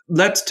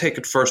 let's take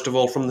it first of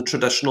all from the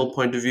traditional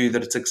point of view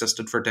that it's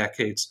existed for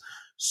decades.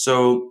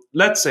 So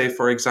let's say,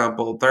 for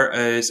example, there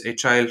is a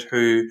child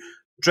who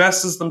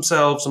dresses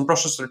themselves and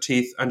brushes their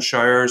teeth and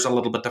showers a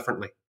little bit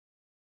differently.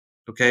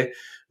 Okay.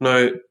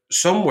 Now,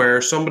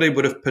 somewhere somebody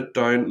would have put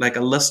down like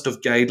a list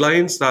of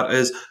guidelines that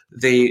is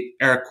the,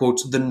 air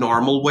quotes, the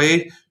normal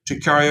way to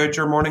carry out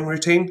your morning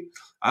routine.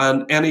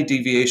 And any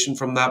deviation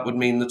from that would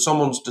mean that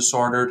someone's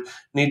disordered,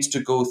 needs to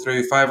go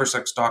through 5 or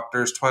 6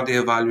 doctors, 20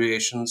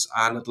 evaluations,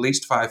 and at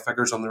least 5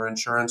 figures on their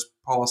insurance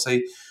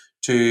policy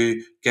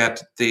to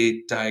get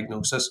the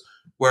diagnosis.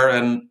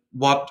 Wherein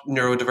what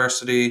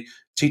neurodiversity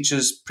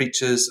teaches,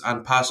 preaches,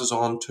 and passes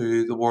on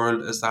to the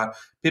world is that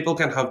people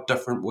can have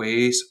different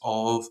ways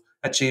of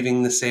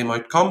achieving the same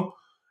outcome,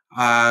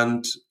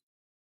 and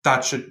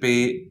that should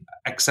be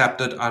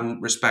accepted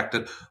and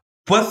respected.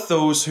 With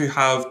those who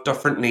have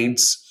different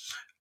needs,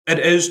 it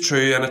is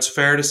true and it's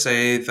fair to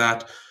say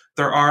that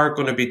there are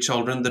going to be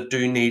children that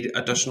do need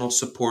additional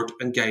support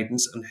and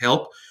guidance and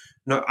help.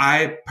 Now,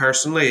 I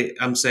personally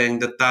am saying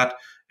that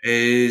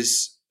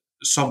is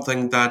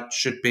something that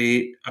should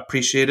be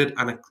appreciated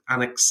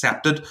and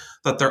accepted,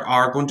 that there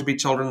are going to be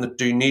children that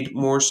do need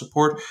more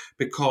support,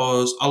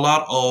 because a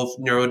lot of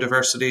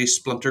neurodiversity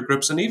splinter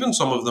groups, and even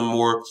some of the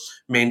more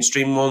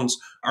mainstream ones,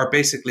 are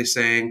basically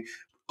saying,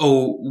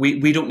 oh,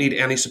 we don't need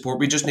any support,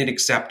 we just need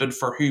accepted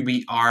for who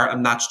we are,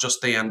 and that's just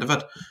the end of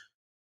it.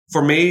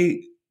 For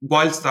me,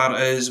 whilst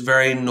that is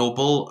very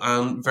noble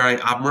and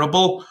very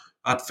admirable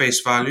at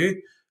face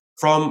value,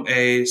 from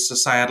a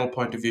societal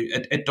point of view,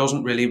 it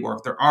doesn't really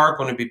work. There are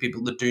going to be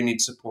people that do need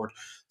support.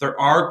 There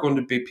are going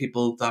to be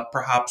people that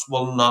perhaps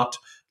will not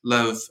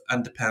live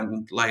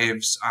independent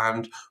lives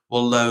and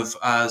will live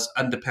as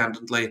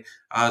independently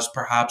as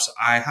perhaps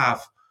I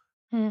have.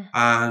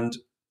 And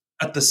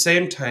at the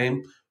same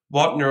time,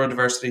 what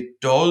neurodiversity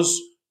does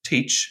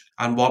teach,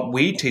 and what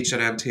we teach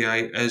at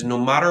NTI, is no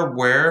matter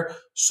where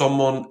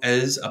someone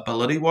is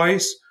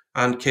ability-wise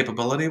and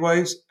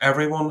capability-wise,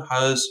 everyone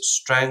has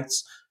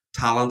strengths,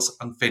 talents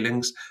and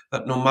feelings,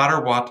 that no matter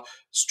what,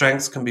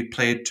 strengths can be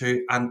played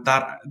to, and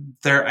that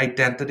their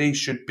identity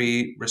should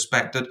be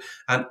respected.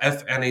 And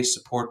if any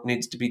support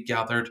needs to be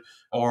gathered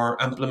or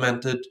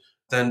implemented,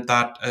 then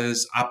that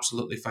is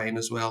absolutely fine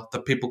as well,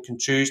 that people can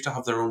choose to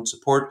have their own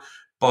support.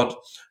 But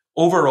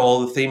overall,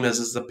 the theme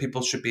is that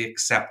people should be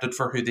accepted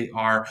for who they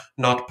are,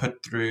 not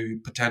put through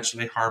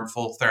potentially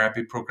harmful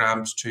therapy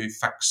programs to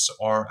fix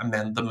or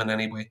amend them in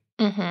any way.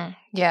 Mm-hmm.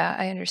 Yeah,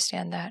 I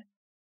understand that.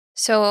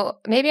 So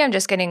maybe I'm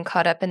just getting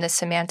caught up in the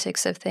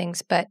semantics of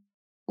things, but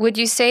would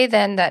you say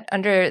then that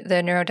under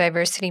the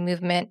neurodiversity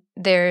movement,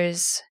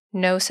 there's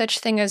no such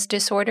thing as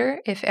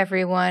disorder if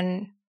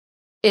everyone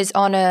is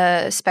on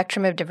a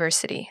spectrum of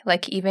diversity,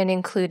 like even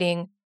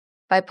including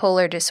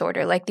bipolar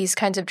disorder, like these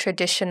kinds of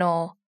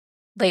traditional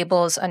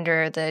labels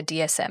under the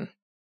DSM?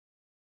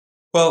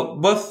 Well,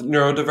 with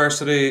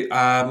neurodiversity,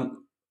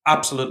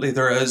 absolutely,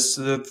 there is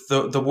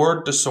the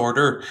word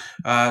disorder.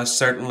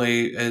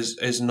 Certainly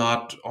is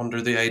not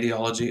under the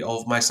ideology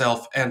of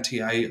myself,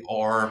 NTI,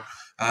 or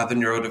the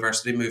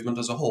neurodiversity movement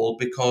as a whole.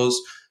 Because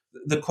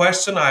the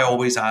question I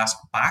always ask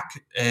back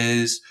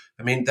is,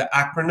 I mean, the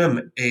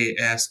acronym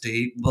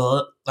ASD,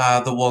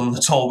 the one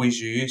that's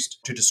always used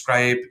to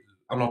describe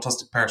an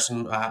autistic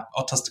person,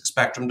 autistic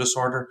spectrum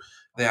disorder,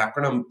 the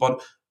acronym.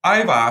 But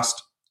I've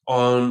asked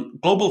on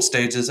global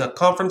stages, at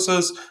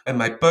conferences, in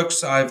my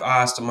books, I've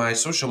asked in my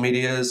social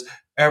medias,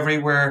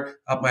 everywhere,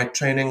 at my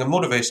training and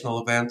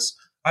motivational events,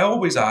 I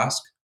always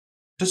ask,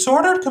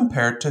 disordered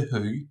compared to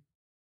who?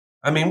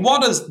 I mean,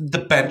 what is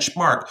the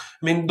benchmark?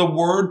 I mean, the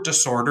word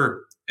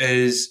disorder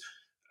is,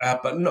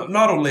 but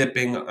not only it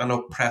being an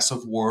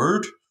oppressive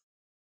word,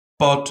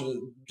 but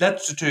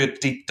let's do a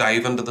deep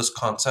dive into this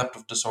concept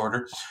of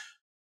disorder.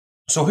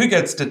 So who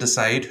gets to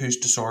decide who's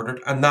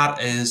disordered? And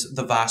that is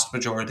the vast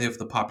majority of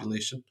the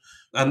population.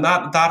 And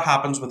that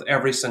happens with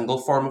every single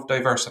form of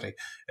diversity.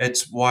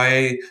 It's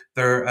why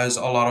there is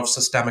a lot of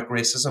systemic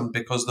racism,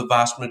 because the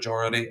vast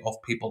majority of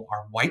people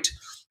are white.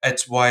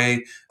 It's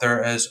why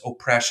there is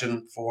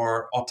oppression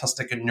for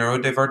autistic and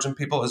neurodivergent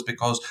people, is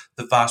because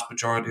the vast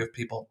majority of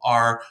people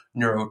are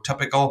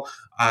neurotypical.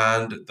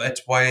 And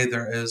that's why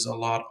there is a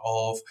lot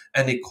of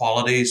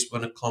inequalities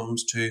when it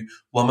comes to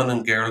women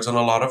and girls in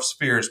a lot of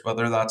spheres,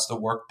 whether that's the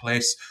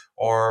workplace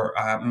or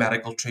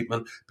medical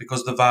treatment,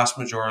 because the vast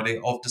majority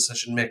of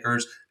decision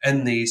makers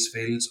in these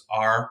fields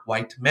are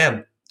white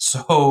men.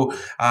 So,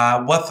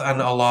 within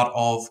a lot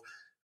of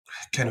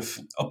kind of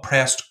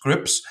oppressed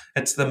groups,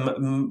 it's the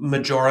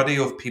majority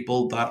of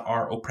people that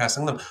are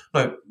oppressing them.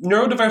 Now,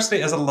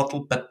 neurodiversity is a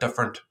little bit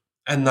different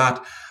in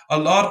that a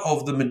lot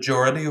of the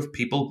majority of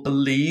people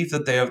believe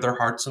that they have their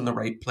hearts in the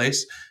right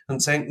place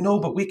and saying, no,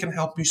 but we can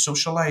help you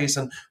socialize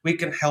and we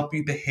can help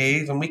you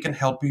behave and we can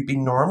help you be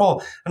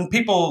normal. And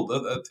people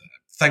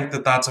think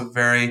that that's a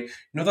very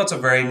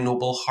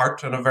noble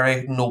heart and a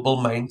very noble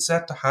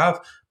mindset to have.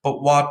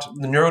 But what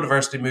the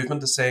neurodiversity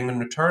movement is saying in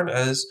return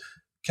is,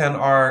 can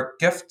our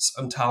gifts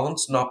and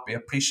talents not be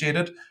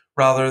appreciated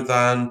rather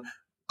than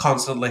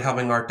constantly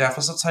having our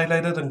deficits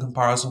highlighted in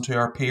comparison to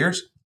our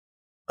peers?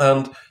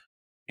 And,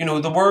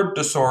 the word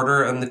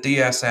disorder and the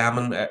DSM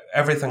and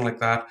everything like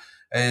that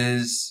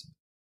is,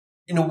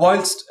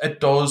 whilst it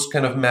does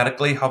kind of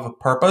medically have a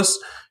purpose,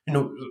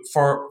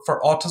 for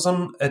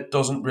autism, it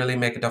doesn't really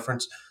make a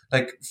difference.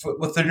 Like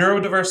with the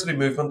neurodiversity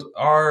movement,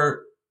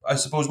 I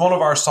suppose one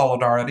of our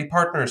solidarity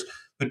partners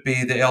would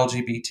be the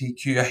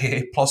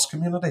LGBTQIA plus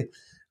community.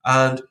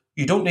 And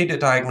you don't need a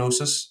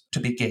diagnosis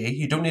to be gay.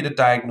 You don't need a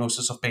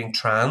diagnosis of being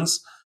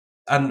trans.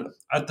 And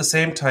at the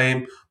same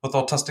time, with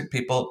autistic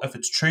people, if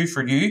it's true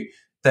for you,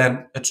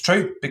 then it's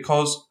true.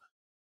 Because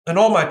in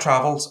all my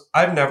travels,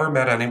 I've never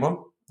met anyone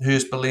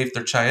who's believed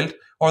their child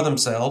or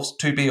themselves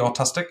to be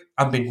autistic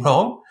and been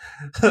wrong.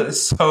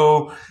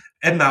 So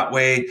in that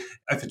way,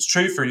 if it's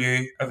true for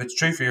you, if it's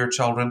true for your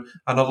children,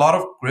 and a lot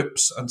of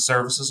groups and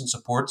services and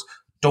supports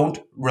don't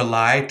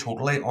rely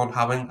totally on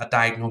having a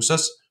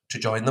diagnosis to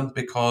join them,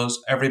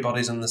 because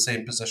everybody's in the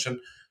same position.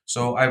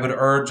 So I would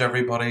urge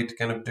everybody to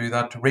kind of do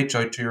that, to reach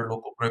out to your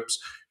local groups,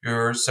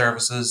 your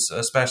services,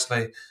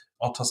 especially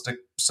autistic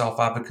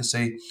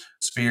self-advocacy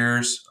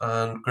spheres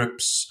and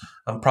groups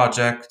and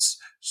projects,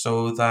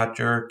 so that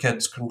your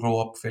kids can grow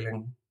up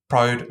feeling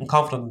proud and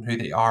confident in who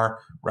they are,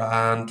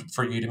 and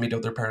for you to meet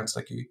other parents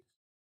like you.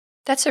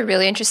 That's a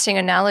really interesting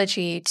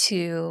analogy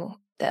to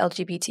the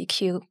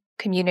LGBTQ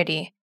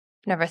community.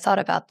 Never thought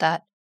about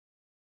that.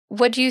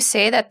 Would you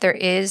say that there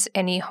is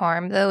any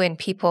harm, though, in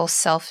people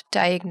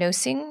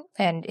self-diagnosing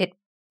and it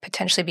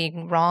potentially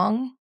being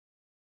wrong?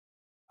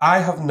 I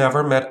have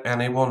never met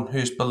anyone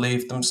who's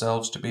believed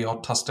themselves to be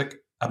autistic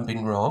and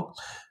been wrong.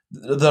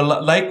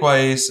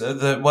 Likewise,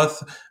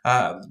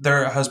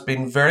 there has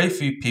been very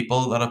few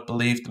people that have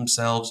believed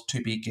themselves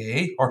to be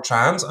gay or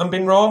trans and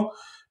been wrong.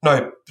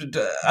 Now,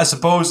 I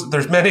suppose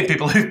there's many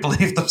people who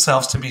believe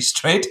themselves to be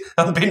straight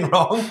and been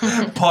wrong,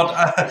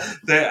 but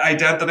the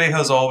identity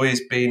has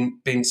always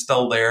been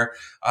still there.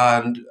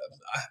 And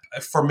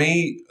for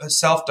me,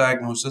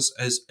 self-diagnosis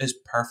is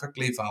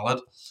perfectly valid.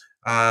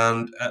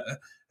 And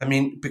I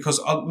mean, because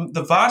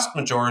the vast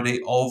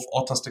majority of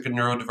autistic and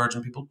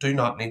neurodivergent people do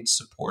not need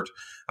support.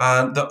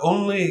 And the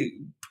only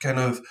kind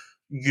of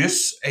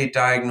use a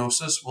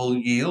diagnosis will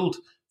yield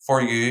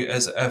for you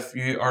is if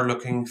you are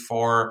looking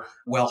for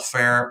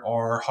welfare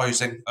or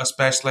housing,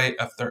 especially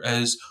if there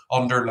is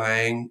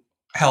underlying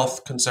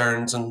health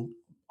concerns and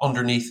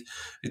underneath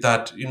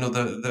that,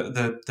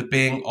 the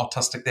being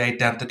autistic, the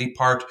identity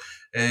part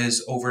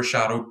is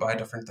overshadowed by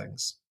different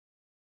things.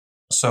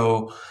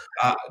 So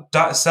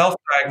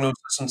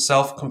self-diagnosis and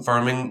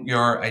self-confirming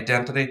your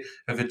identity,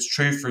 if it's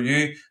true for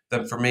you,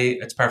 then for me,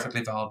 it's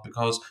perfectly valid,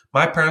 because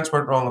my parents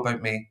weren't wrong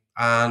about me.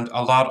 And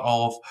a lot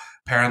of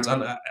parents,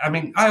 and I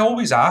mean, I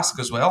always ask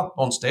as well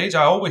on stage,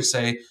 I always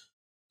say,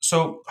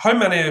 so how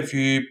many of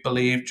you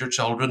believed your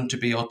children to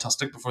be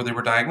autistic before they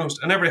were diagnosed?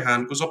 And every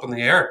hand goes up in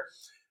the air.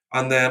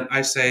 And then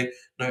I say,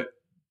 now,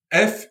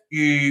 if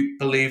you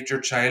believed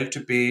your child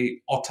to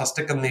be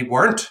autistic and they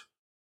weren't,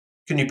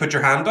 can you put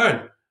your hand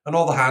down? And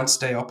all the hands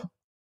stay up.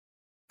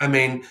 I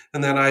mean,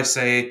 and then I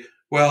say,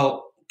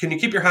 well, can you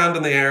keep your hand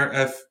in the air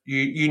if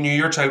you knew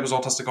your child was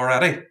autistic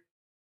already?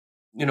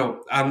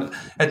 And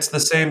it's the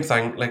same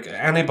thing. Like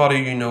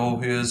anybody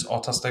who is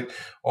autistic,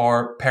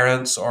 or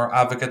parents or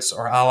advocates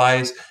or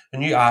allies,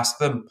 and you ask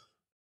them,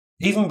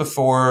 even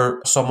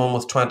before someone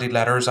with 20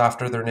 letters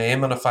after their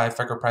name and a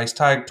 5-figure price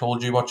tag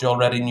told you what you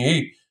already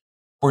knew,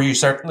 were you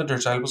certain that your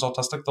child was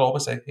autistic? They'll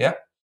always say, yeah.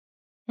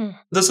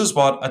 This is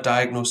what a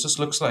diagnosis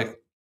looks like.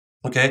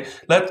 Okay,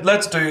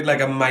 let's do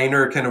like a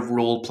minor kind of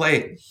role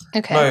play.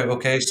 Okay. Now,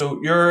 okay, so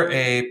you're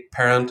a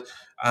parent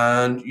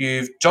and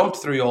you've jumped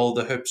through all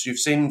the hoops. You've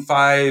seen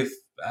 5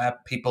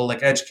 people,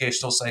 like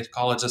educational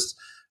psychologists,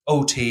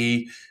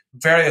 OT,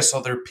 various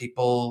other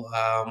people.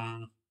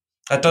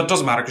 It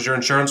doesn't matter because your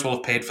insurance will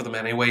have paid for them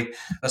anyway,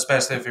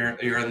 especially if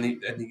you're in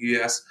the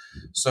US.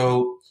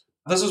 So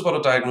this is what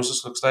a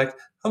diagnosis looks like.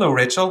 Hello,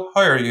 Rachel.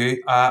 How are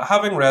you?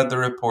 Having read the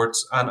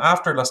reports and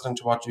after listening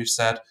to what you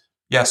said,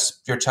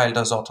 yes, your child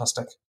is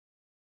autistic.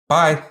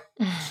 Bye.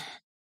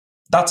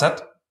 That's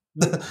it.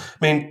 I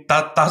mean,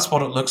 that's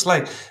what it looks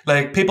like.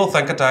 Like, people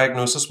think a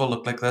diagnosis will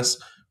look like this.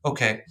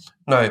 Okay,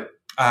 now,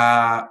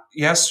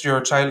 yes,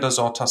 your child is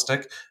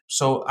autistic,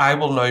 so I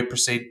will now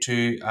proceed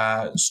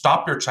to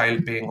stop your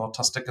child being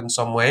autistic in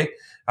some way.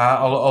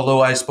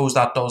 Although I suppose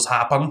that does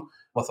happen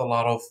with a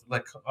lot of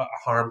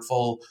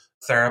harmful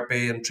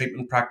therapy and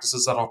treatment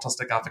practices that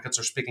autistic advocates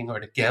are speaking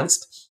out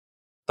against.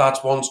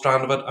 That's one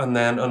strand of it. And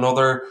then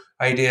another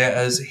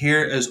idea is,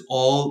 here is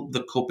all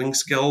the coping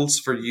skills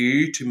for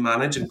you to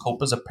manage and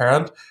cope as a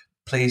parent.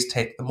 Please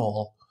take them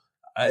all.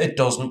 It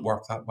doesn't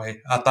work that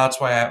way.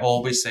 That's why I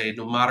always say,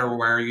 no matter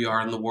where you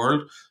are in the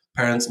world,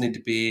 parents need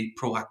to be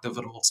proactive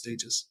at all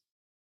stages.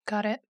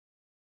 Got it.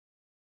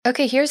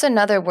 Okay, here's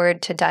another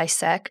word to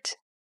dissect.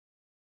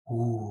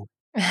 Ooh.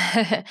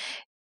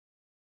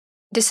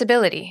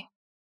 Disability.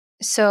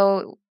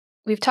 So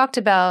we've talked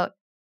about,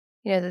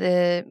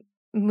 the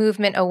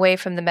movement away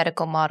from the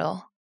medical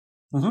model.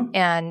 Mm-hmm.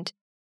 And,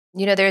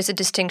 there's a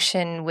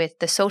distinction with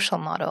the social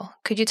model.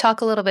 Could you talk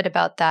a little bit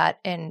about that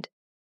and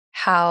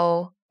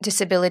how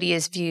disability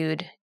is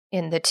viewed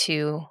in the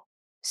two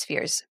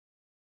spheres?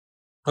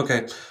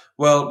 Okay.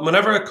 Well,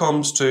 whenever it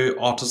comes to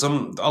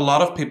autism, a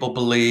lot of people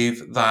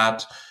believe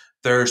that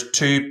there's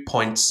 2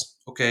 points,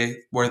 okay,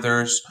 where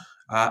there's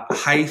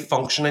high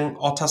functioning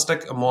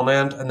autistic on one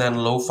end and then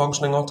low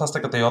functioning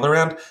autistic at the other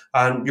end.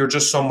 And you're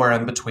just somewhere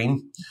in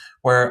between,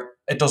 where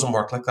it doesn't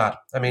work like that.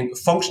 I mean,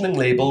 functioning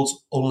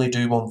labels only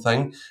do one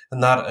thing,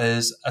 and that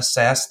is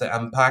assess the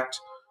impact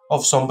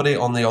of somebody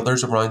on the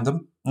others around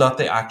them, not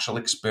the actual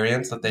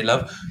experience that they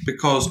live.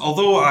 Because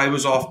although I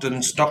was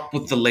often stuck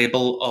with the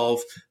label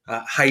of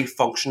high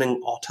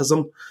functioning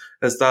autism,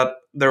 is that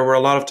there were a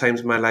lot of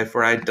times in my life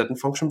where I didn't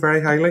function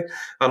very highly,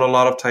 and a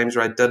lot of times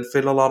where I did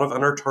feel a lot of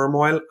inner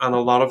turmoil, and a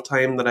lot of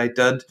time that I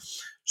did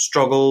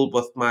struggle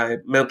with my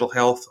mental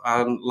health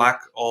and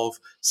lack of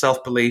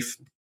self-belief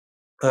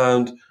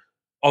and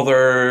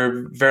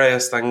other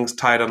various things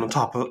tied on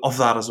top of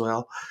that as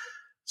well.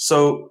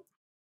 So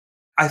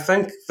I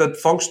think that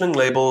functioning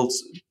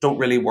labels don't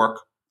really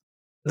work.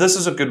 This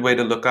is a good way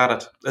to look at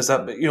it, is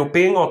that,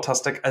 being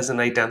autistic is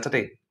an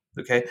identity,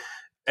 okay?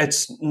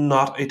 It's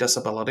not a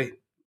disability.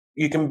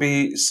 You can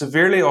be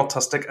severely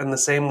autistic in the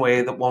same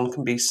way that one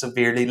can be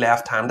severely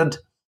left-handed.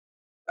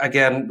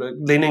 Again,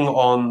 leaning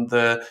on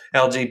the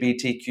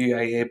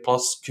LGBTQIA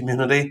plus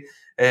community,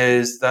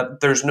 is that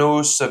there's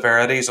no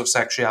severities of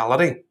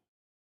sexuality.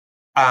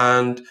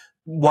 And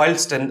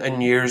whilst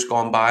in years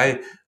gone by,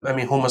 I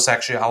mean,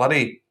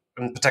 homosexuality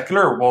in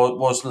particular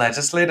was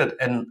legislated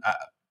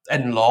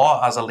in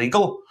law as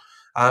illegal.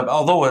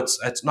 Although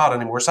it's not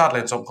anymore.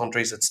 Sadly, in some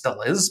countries it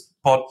still is.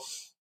 But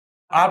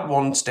at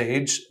one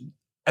stage,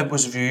 it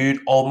was viewed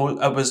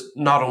almost. It was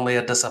not only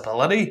a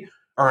disability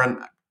or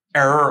an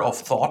error of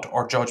thought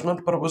or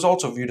judgment, but it was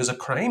also viewed as a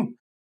crime.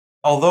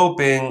 Although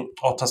being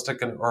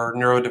autistic or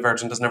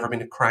neurodivergent has never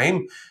been a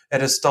crime,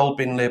 it has still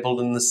been labelled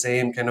in the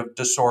same kind of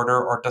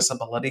disorder or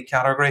disability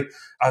category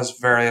as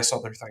various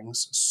other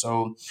things.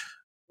 So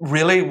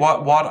really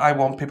what I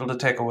want people to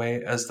take away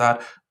is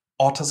that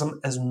autism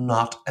is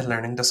not a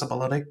learning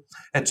disability.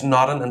 It's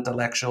not an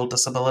intellectual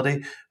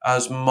disability,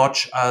 as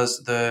much as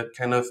the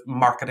kind of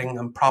marketing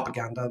and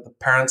propaganda that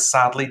parents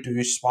sadly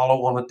do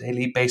swallow on a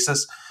daily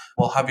basis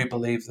will have you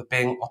believe that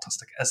being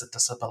autistic is a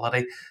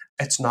disability.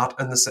 It's not,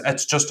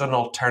 it's just an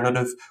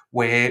alternative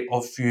way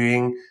of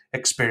viewing,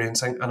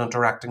 experiencing, and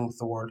interacting with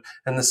the world.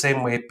 In the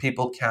same way,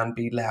 people can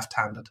be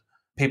left-handed.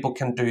 People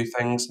can do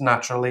things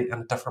naturally in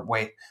a different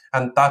way.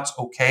 And that's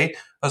okay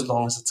as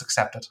long as it's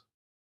accepted.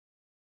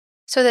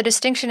 So the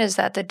distinction is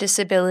that the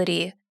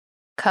disability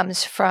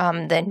comes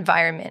from the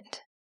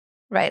environment,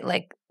 right?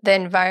 Like the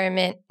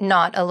environment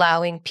not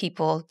allowing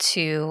people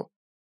to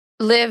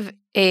live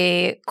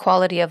a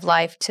quality of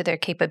life to their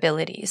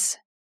capabilities.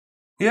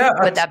 Yeah.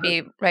 Would that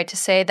be right to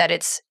say that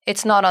it's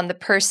not on the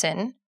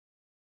person?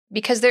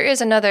 Because there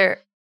is another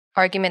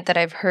argument that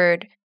I've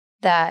heard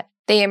that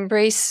they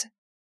embrace,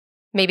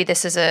 maybe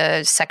this is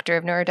a sector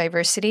of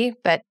neurodiversity,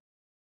 but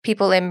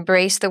people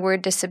embrace the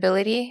word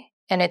disability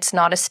and it's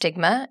not a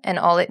stigma. And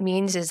all it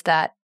means is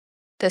that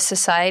the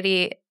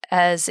society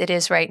as it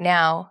is right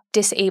now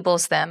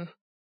disables them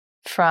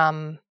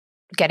from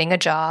getting a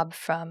job,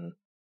 from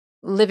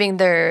living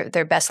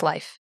their best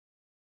life.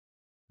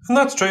 And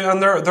that's true.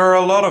 And there are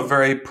a lot of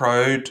very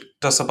proud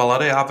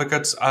disability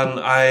advocates, and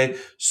I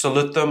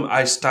salute them,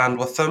 I stand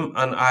with them,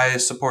 and I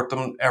support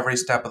them every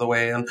step of the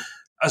way. And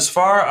as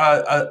far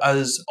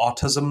as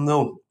autism,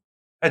 though,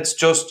 it's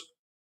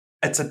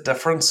a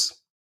difference.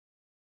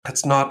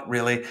 It's not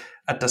really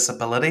a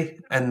disability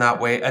in that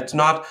way. It's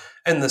not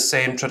in the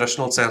same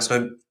traditional sense.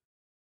 Now,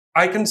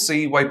 I can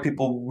see why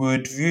people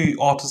would view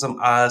autism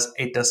as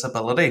a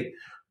disability,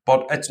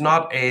 but it's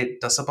not a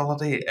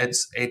disability.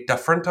 It's a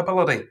different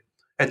ability.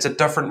 It's a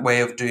different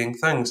way of doing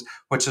things,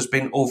 which has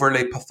been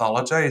overly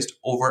pathologized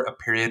over a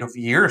period of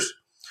years.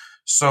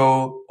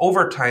 So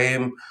over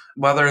time,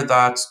 whether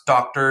that's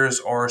doctors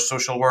or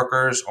social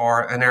workers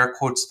or, in air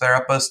quotes,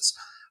 therapists,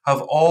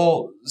 have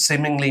all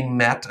seemingly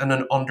met in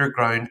an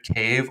underground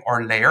cave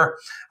or lair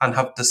and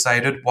have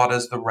decided what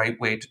is the right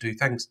way to do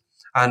things.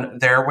 And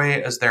their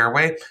way is their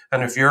way.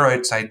 And if you're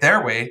outside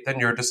their way, then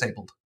you're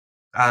disabled.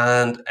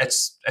 And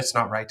it's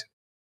not right.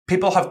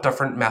 People have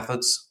different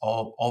methods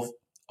of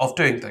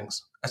doing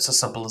things. It's as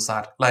simple as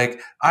that.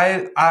 Like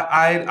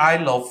I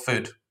love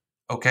food.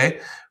 Okay,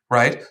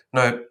 right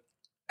now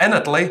in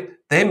Italy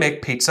they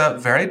make pizza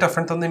very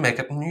different than they make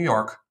it in New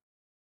York.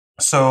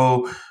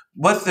 So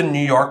with the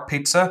New York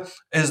pizza,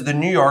 is the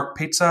New York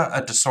pizza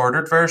a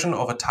disordered version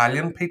of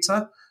Italian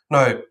pizza?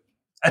 Now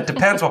it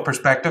depends what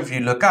perspective you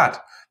look at,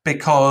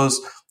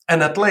 because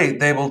in Italy,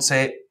 they will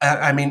say,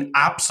 I mean,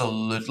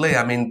 absolutely.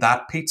 I mean,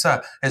 that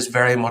pizza is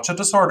very much a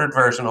disordered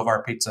version of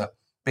our pizza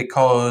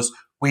because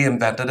we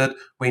invented it.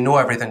 We know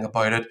everything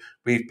about it.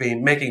 We've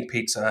been making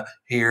pizza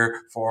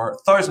here for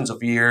thousands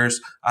of years,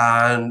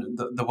 and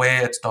the way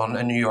it's done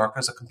in New York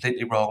is a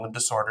completely wrong and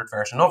disordered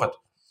version of it.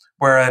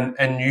 Where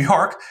in New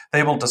York,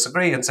 they will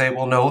disagree and say,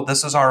 well, no,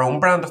 this is our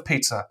own brand of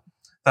pizza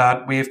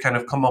that we've kind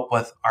of come up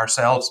with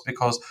ourselves,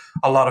 because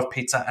a lot of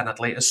pizza in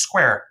Italy is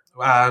square.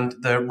 And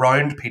the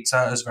round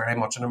pizza is very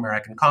much an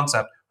American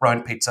concept.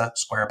 Round pizza,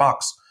 square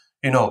box.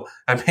 You know,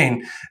 I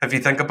mean, if you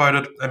think about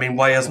it, I mean,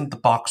 why isn't the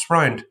box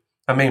round?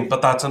 I mean,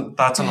 but that's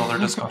another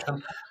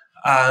discussion.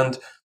 And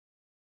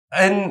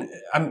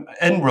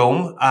in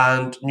Rome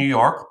and New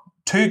York,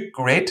 two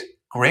great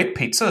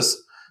pizzas,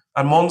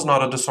 and one's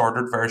not a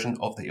disordered version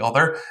of the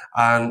other,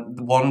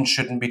 and one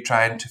shouldn't be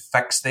trying to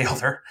fix the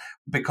other,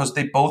 because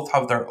they both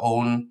have their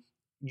own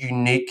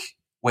unique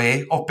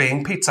way of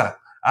being pizza.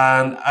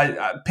 And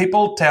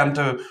people tend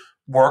to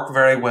work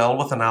very well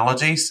with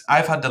analogies.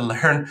 I've had to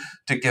learn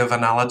to give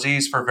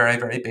analogies for very,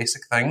 very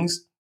basic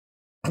things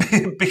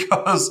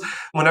because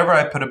whenever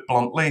I put it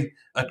bluntly,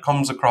 it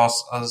comes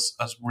across as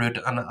rude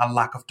and a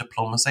lack of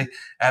diplomacy.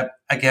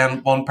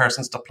 Again, one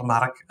person's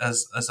diplomatic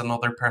is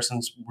another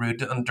person's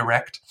rude and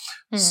direct.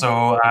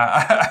 So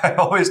I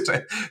always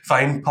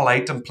find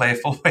polite and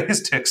playful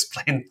ways to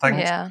explain things.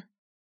 Yeah,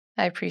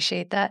 I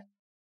appreciate that.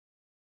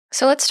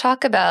 So let's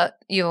talk about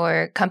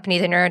your company,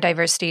 the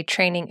Neurodiversity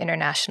Training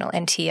International,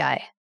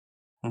 NTI.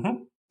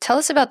 Mm-hmm. Tell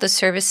us about the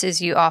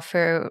services you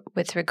offer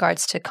with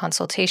regards to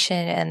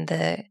consultation and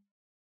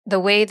the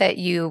way that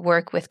you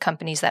work with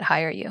companies that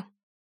hire you.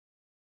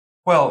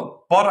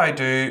 Well, what I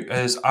do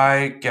is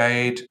I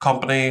guide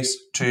companies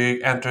to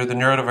enter the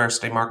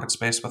neurodiversity market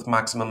space with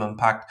maximum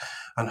impact.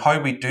 And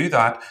how we do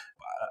that,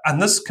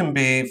 and this can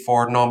be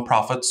for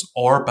nonprofits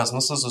or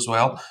businesses as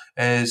well,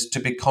 is to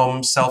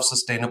become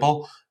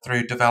self-sustainable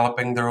through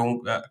developing their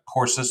own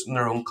courses and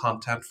their own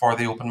content for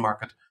the open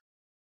market.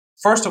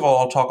 First of all,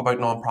 I'll talk about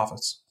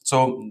nonprofits.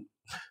 So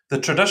the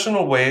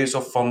traditional ways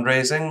of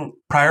fundraising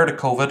prior to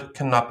COVID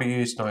cannot be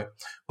used now.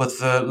 With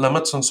the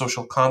limits on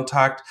social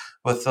contact,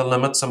 with the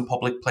limits in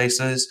public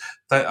places,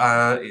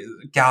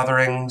 the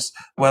gatherings,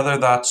 whether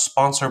that's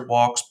sponsored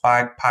walks,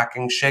 bag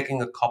packing,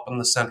 shaking a cup in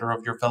the centre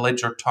of your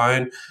village or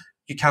town,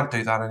 you can't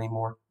do that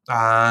anymore.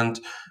 And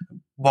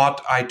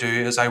what I do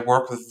is I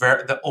work with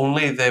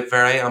only the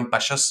very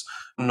ambitious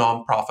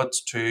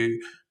nonprofits to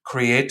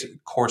create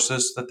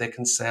courses that they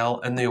can sell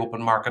in the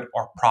open market,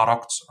 or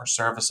products or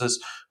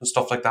services and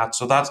stuff like that.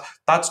 So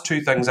that's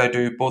two things I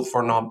do, both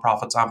for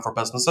nonprofits and for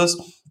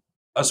businesses.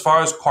 As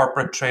far as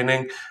corporate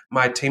training,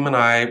 my team and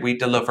I, we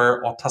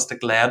deliver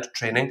autistic-led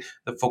training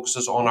that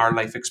focuses on our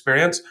life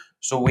experience.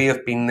 So we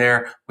have been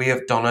there, we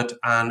have done it,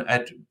 and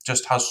it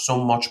just has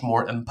so much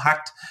more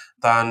impact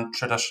than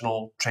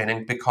traditional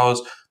training,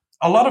 because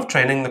a lot of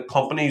training that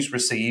companies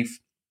receive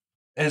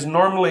is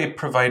normally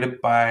provided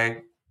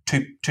by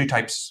two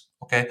types.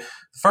 Okay,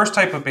 the first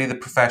type would be the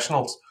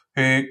professionals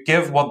who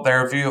give what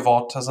their view of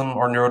autism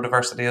or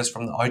neurodiversity is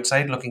from the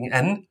outside looking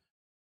in.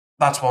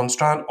 That's one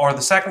strand. Or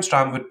the second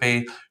strand would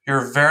be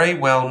your very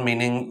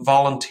well-meaning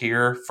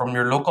volunteer from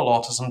your local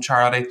autism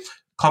charity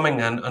coming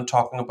in and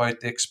talking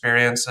about the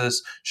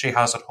experiences she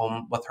has at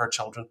home with her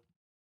children.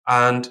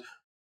 And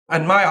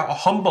in my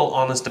humble,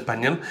 honest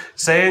opinion,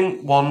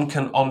 saying one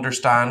can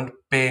understand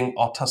being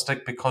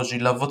autistic because you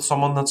live with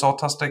someone that's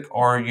autistic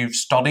or you've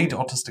studied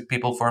autistic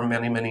people for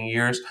many, many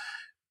years,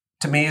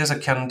 to me is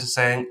akin to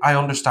saying I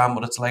understand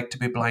what it's like to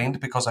be blind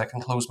because I can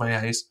close my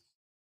eyes.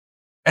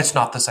 It's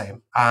not the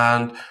same.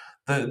 And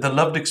the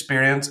lived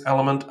experience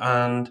element,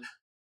 and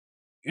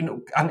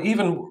and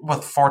even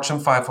with Fortune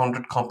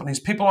 500 companies,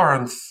 people are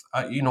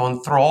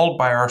enthralled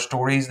by our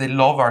stories. They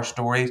love our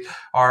stories,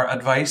 our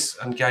advice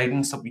and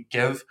guidance that we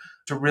give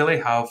to really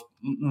have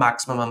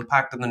maximum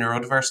impact in the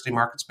neurodiversity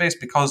market space,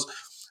 because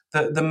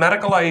the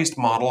medicalized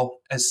model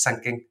is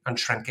sinking and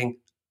shrinking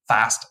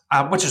fast,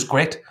 which is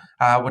great,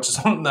 which is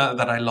something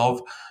that I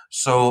love.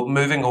 So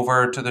moving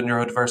over to the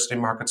neurodiversity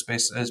market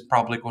space is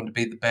probably going to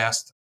be the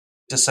best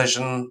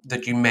decision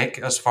that you make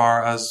as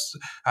far as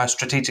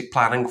strategic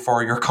planning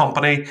for your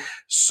company.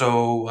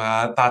 So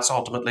that's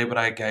ultimately what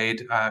I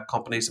guide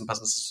companies and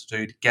businesses to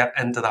do, to get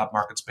into that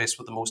market space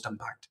with the most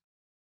impact.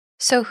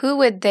 So who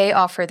would they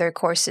offer their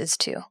courses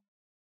to?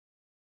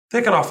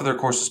 They can offer their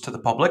courses to the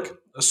public.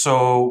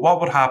 So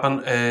what would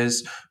happen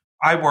is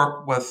I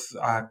work with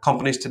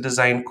companies to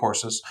design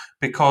courses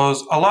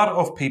because a lot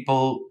of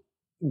people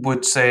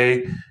would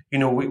say,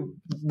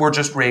 we're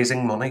just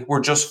raising money,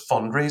 we're just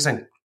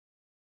fundraising.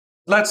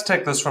 Let's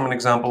take this from an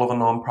example of a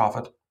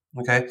nonprofit.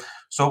 Okay,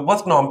 so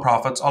with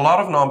nonprofits, a lot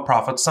of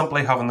nonprofits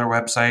simply have on their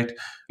website,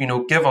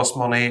 give us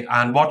money,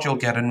 and what you'll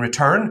get in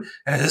return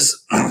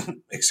is,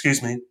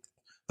 excuse me,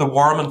 the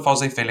warm and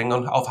fuzzy feeling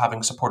of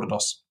having supported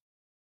us.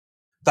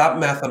 That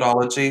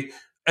methodology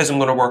isn't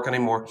going to work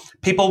anymore.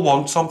 People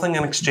want something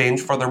in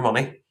exchange for their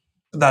money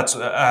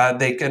that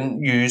they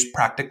can use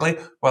practically,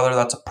 whether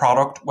that's a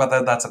product,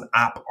 whether that's an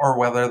app, or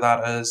whether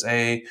that is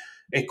a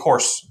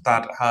course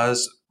that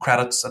has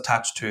credits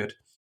attached to it.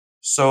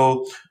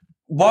 So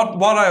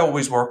what I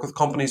always work with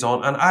companies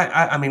on, and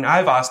I mean,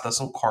 I've asked this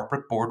in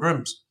corporate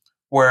boardrooms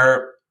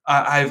where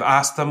I've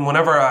asked them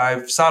whenever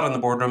I've sat in the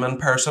boardroom in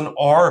person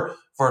or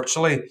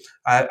virtually,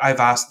 I've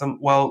asked them,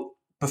 well,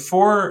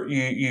 before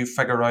you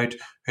figure out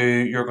who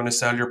you're going to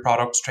sell your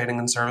products, training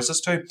and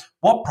services to,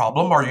 what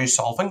problem are you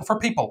solving for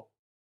people?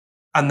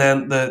 And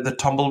then the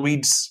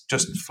tumbleweeds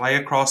just fly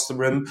across the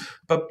room.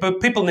 But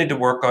people need to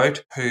work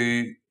out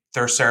who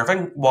they're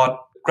serving, what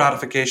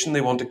gratification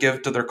they want to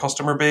give to their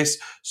customer base.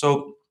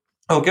 So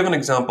I'll give an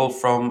example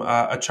from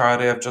a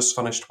charity I've just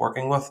finished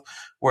working with,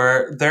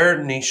 where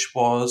their niche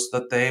was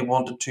that they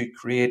wanted to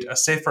create a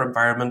safer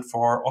environment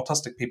for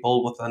autistic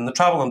people within the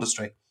travel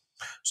industry.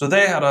 So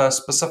they had a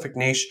specific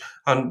niche,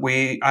 and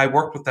I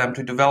worked with them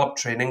to develop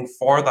training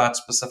for that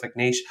specific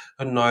niche,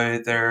 and now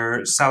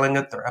they're selling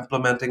it, they're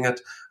implementing it,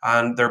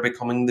 and they're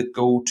becoming the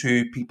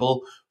go-to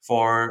people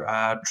for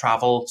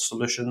travel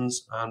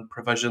solutions and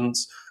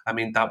provisions. I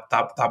mean,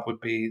 that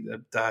would be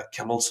the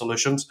Kimmel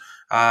Solutions,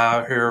 who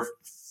are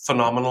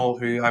phenomenal,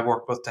 who I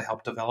worked with to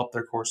help develop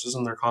their courses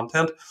and their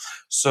content.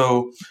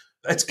 So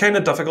it's kind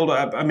of difficult.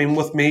 I mean,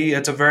 with me,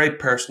 it's a very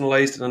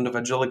personalized and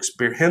individual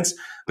experience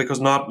because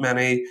not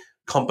many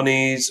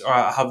companies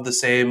have the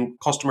same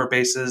customer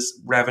bases,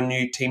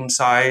 revenue, team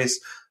size,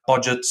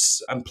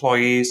 budgets,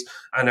 employees,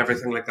 and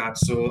everything like that.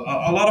 So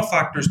a lot of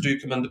factors do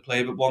come into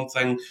play, but one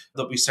thing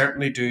that we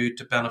certainly do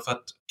to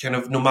benefit kind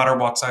of no matter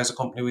what size of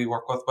company we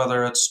work with,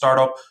 whether it's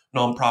startup,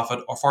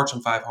 nonprofit, or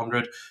Fortune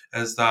 500,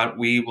 is that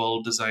we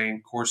will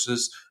design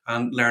courses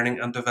and learning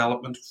and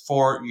development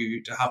for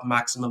you to have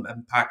maximum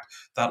impact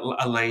that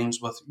aligns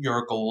with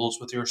your goals,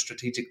 with your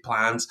strategic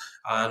plans,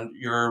 and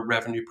your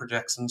revenue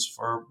projections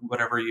for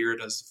whatever year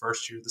it is, the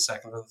first year, the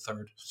second, or the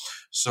third.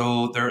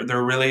 So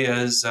there really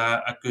is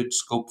a good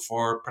scope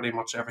for pretty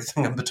much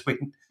everything in between.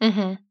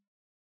 Mm-hmm.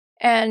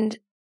 And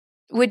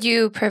would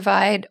you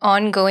provide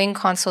ongoing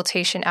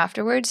consultation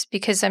afterwards?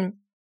 Because I'm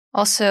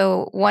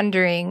also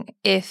wondering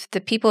if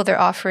the people they're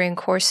offering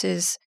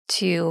courses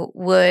to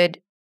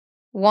would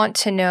want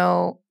to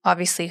know,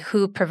 obviously,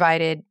 who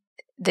provided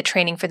the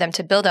training for them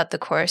to build out the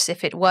course,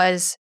 if it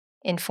was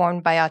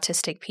informed by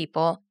autistic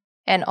people,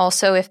 and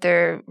also if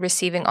they're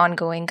receiving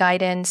ongoing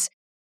guidance,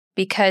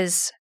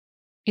 because,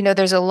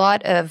 there's a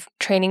lot of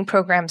training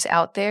programs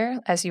out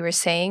there, as you were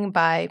saying,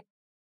 by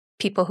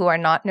people who are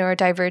not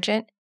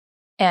neurodivergent.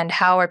 And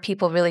how are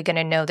people really going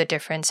to know the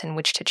difference and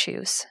which to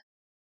choose?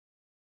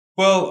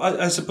 Well,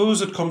 I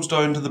suppose it comes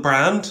down to the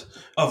brand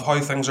of how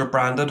things are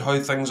branded, how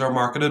things are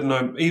marketed.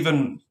 Now,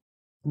 even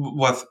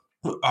with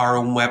our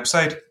own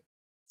website,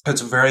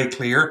 it's very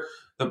clear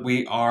that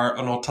we are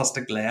an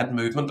autistic-led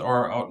movement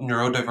or a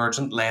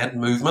neurodivergent-led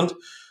movement,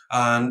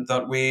 and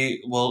that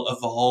we will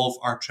evolve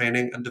our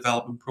training and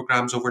development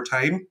programs over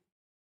time.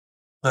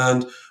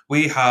 And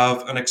we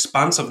have an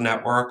expansive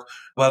network,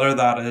 whether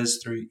that is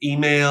through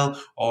email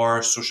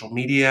or social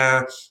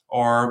media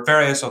or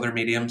various other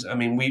mediums. I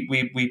mean,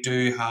 we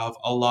do have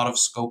a lot of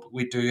scope.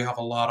 We do have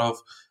a lot of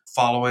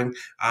following,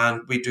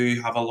 and we do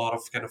have a lot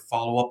of kind of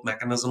follow-up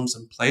mechanisms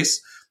in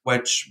place,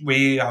 which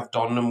we have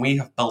done and we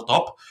have built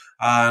up.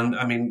 And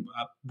I mean,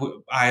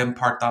 I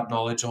impart that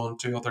knowledge on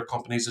to other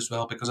companies as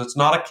well, because it's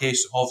not a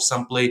case of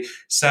simply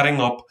setting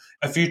up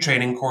a few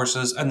training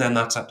courses and then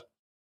that's it.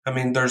 I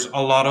mean, there's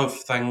a lot of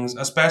things,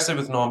 especially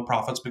with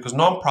nonprofits, because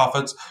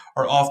nonprofits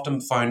are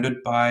often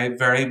founded by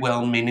very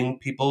well-meaning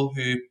people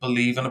who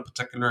believe in a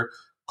particular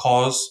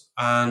cause,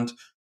 and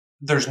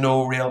there's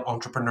no real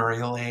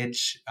entrepreneurial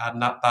edge.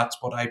 And that's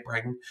what I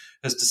bring,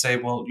 is to say,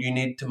 well, you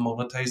need to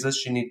monetize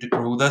this, you need to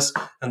grow this,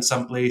 and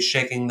simply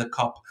shaking the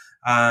cup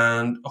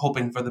and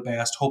hoping for the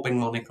best, hoping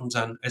money comes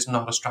in, is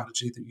not a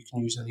strategy that you can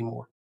use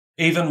anymore.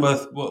 Even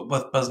with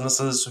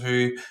businesses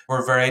who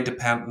were very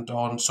dependent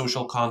on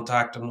social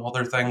contact and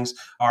other things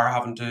are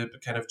having to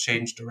kind of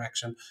change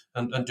direction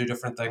and do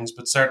different things.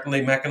 But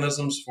certainly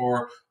mechanisms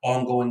for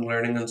ongoing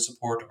learning and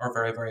support are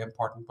very, very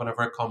important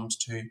whenever it comes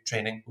to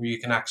training, where you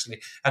can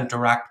actually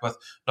interact with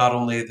not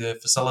only the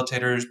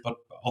facilitators, but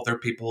other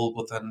people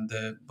within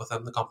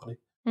the company.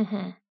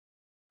 Mm-hmm.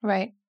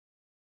 Right.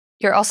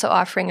 You're also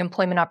offering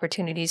employment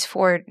opportunities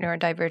for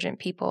neurodivergent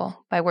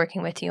people by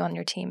working with you on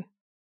your team.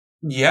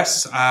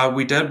 Yes,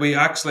 we did. We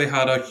actually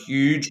had a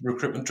huge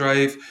recruitment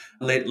drive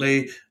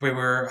lately. We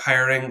were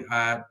hiring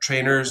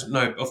trainers.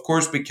 Now, of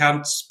course, we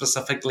can't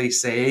specifically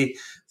say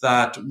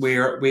that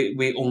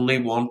we only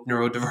want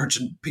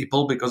neurodivergent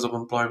people because of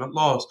employment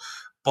laws.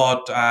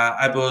 But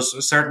I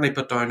was certainly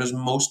put down as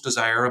most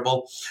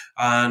desirable.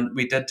 And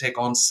we did take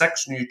on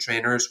 6 new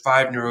trainers,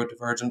 5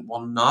 neurodivergent,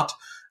 1 not,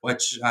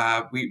 which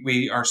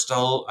we are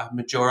still a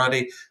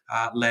majority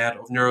led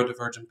of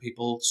neurodivergent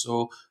people.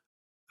 So,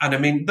 and I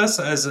mean, this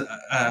is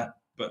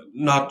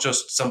not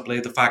just simply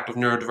the fact of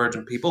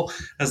neurodivergent people,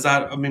 is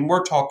that, I mean,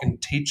 we're talking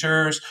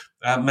teachers,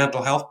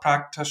 mental health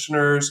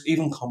practitioners,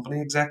 even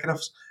company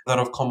executives that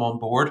have come on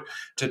board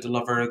to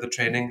deliver the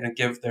training and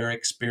give their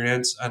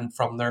experience and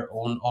from their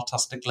own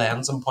autistic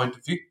lens and point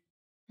of view.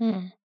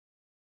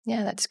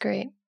 Yeah, that's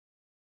great.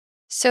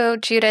 So,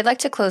 Jude, I'd like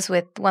to close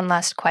with one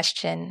last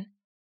question.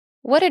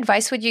 What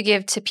advice would you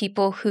give to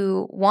people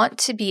who want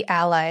to be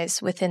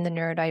allies within the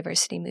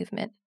neurodiversity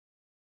movement?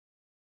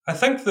 I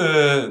think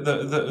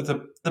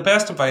the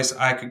best advice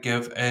I could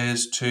give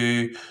is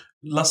to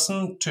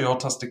listen to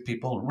autistic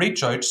people,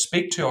 reach out,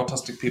 speak to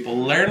autistic people,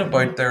 learn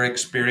about their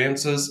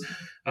experiences.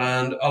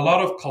 And a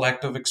lot of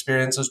collective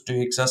experiences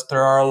do exist.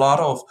 There are a lot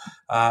of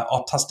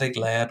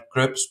autistic-led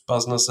groups,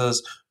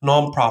 businesses,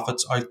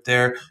 non-profits out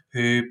there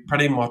who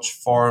pretty much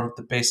form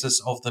the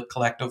basis of the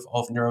collective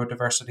of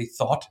neurodiversity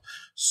thought.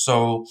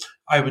 So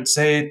I would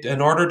say,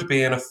 in order to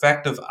be an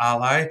effective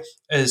ally,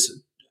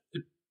 is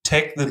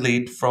take the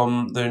lead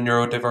from the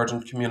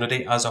neurodivergent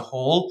community as a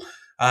whole,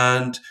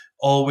 and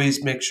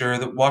always make sure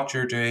that what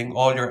you're doing,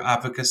 all your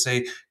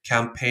advocacy,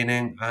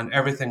 campaigning, and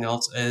everything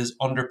else is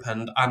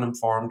underpinned and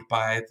informed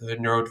by the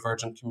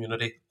neurodivergent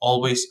community.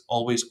 Always,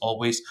 always,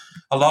 always.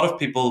 A lot of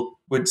people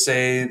would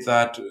say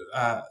that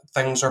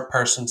things are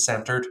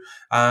person-centered,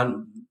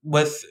 and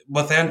with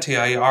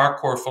NTI, our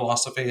core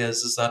philosophy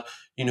is that,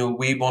 you know,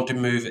 we want to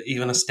move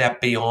even a step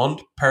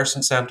beyond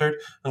person-centered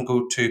and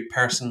go to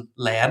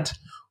person-led,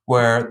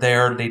 where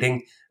they're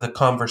leading the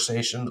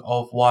conversation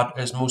of what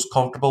is most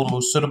comfortable,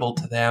 most suitable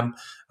to them.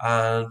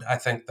 And I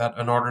think that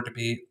in order to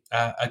be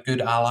a good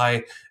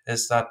ally,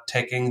 is that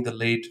taking the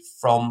lead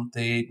from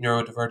the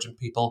neurodivergent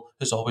people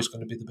is always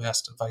going to be the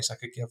best advice I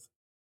could give.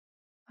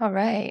 All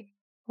right.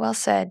 Well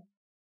said.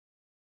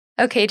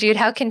 Okay, Jude,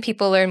 how can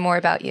people learn more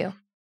about you?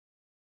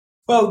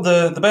 Well,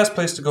 the best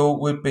place to go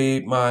would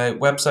be my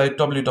website,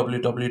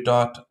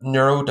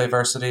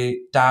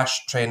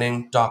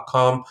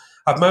 www.neurodiversity-training.com.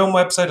 I have my own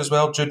website as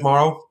well,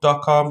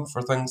 judemorrow.com,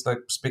 for things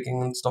like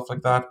speaking and stuff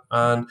like that.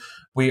 And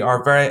we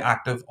are very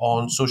active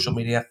on social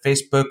media,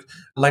 Facebook,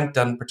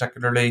 LinkedIn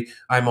particularly.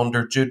 I'm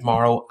under Jude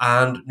Morrow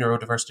and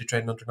Neurodiversity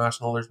Training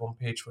International. There's one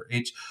page for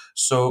each.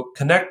 So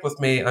connect with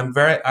me. I'm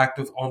very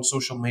active on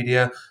social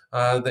media.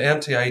 The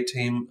NTI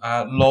team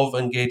love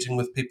engaging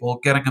with people,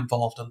 getting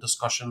involved in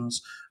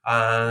discussions.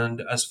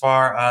 And as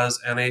far as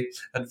any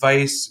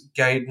advice,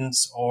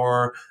 guidance,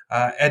 or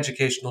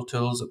educational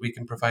tools that we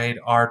can provide,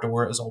 our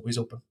door is always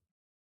open.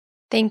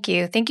 Thank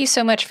you. Thank you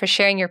so much for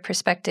sharing your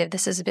perspective.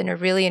 This has been a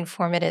really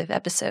informative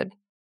episode.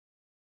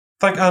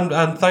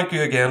 And thank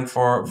you again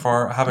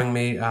for having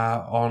me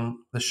on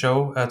the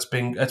show. It's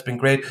been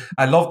great.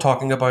 I love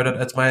talking about it.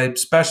 It's my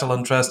special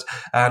interest,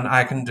 and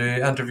I can do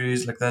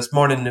interviews like this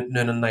morning,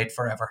 noon, and night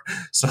forever.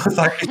 So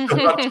thank you so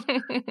much.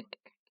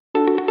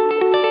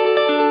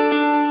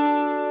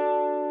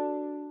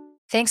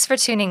 Thanks for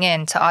tuning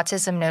in to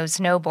Autism Knows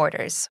No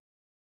Borders.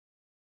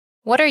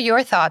 What are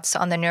your thoughts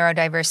on the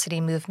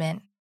neurodiversity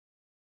movement?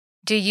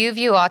 Do you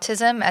view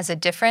autism as a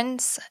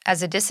difference,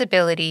 as a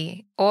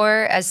disability,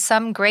 or as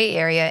some gray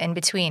area in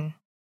between?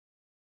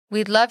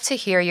 We'd love to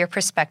hear your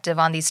perspective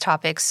on these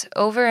topics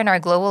over in our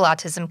Global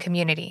Autism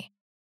community.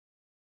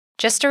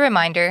 Just a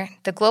reminder,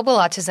 the Global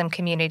Autism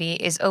community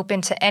is open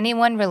to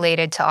anyone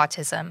related to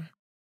autism.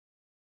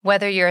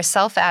 Whether you're a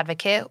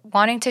self-advocate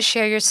wanting to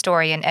share your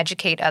story and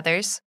educate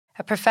others,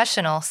 a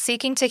professional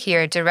seeking to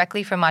hear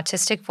directly from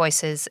autistic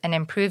voices and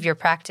improve your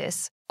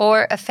practice,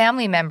 or a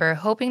family member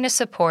hoping to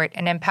support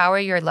and empower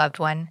your loved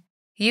one,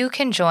 you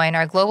can join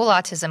our Global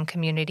Autism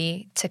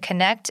community to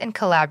connect and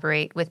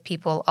collaborate with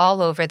people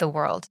all over the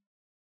world.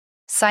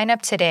 Sign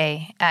up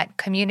today at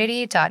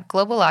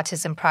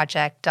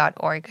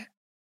community.globalautismproject.org.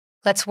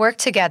 Let's work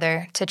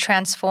together to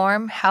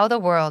transform how the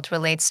world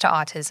relates to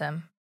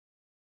autism.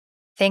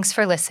 Thanks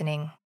for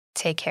listening.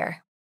 Take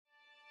care.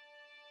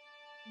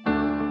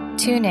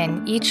 Tune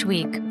in each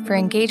week for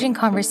engaging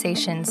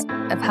conversations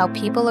of how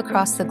people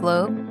across the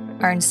globe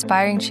are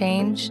inspiring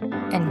change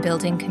and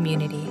building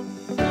community.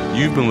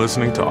 You've been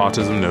listening to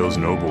Autism Knows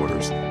No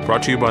Borders,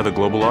 brought to you by the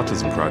Global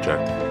Autism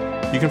Project.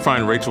 You can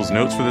find Rachel's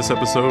notes for this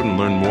episode and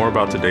learn more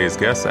about today's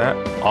guests at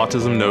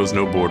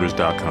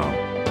autismknowsnoborders.com.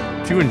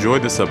 If you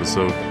enjoyed this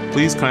episode,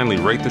 please kindly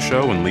rate the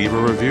show and leave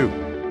a review.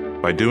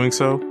 By doing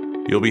so,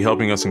 you'll be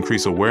helping us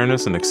increase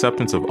awareness and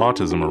acceptance of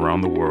autism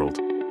around the world.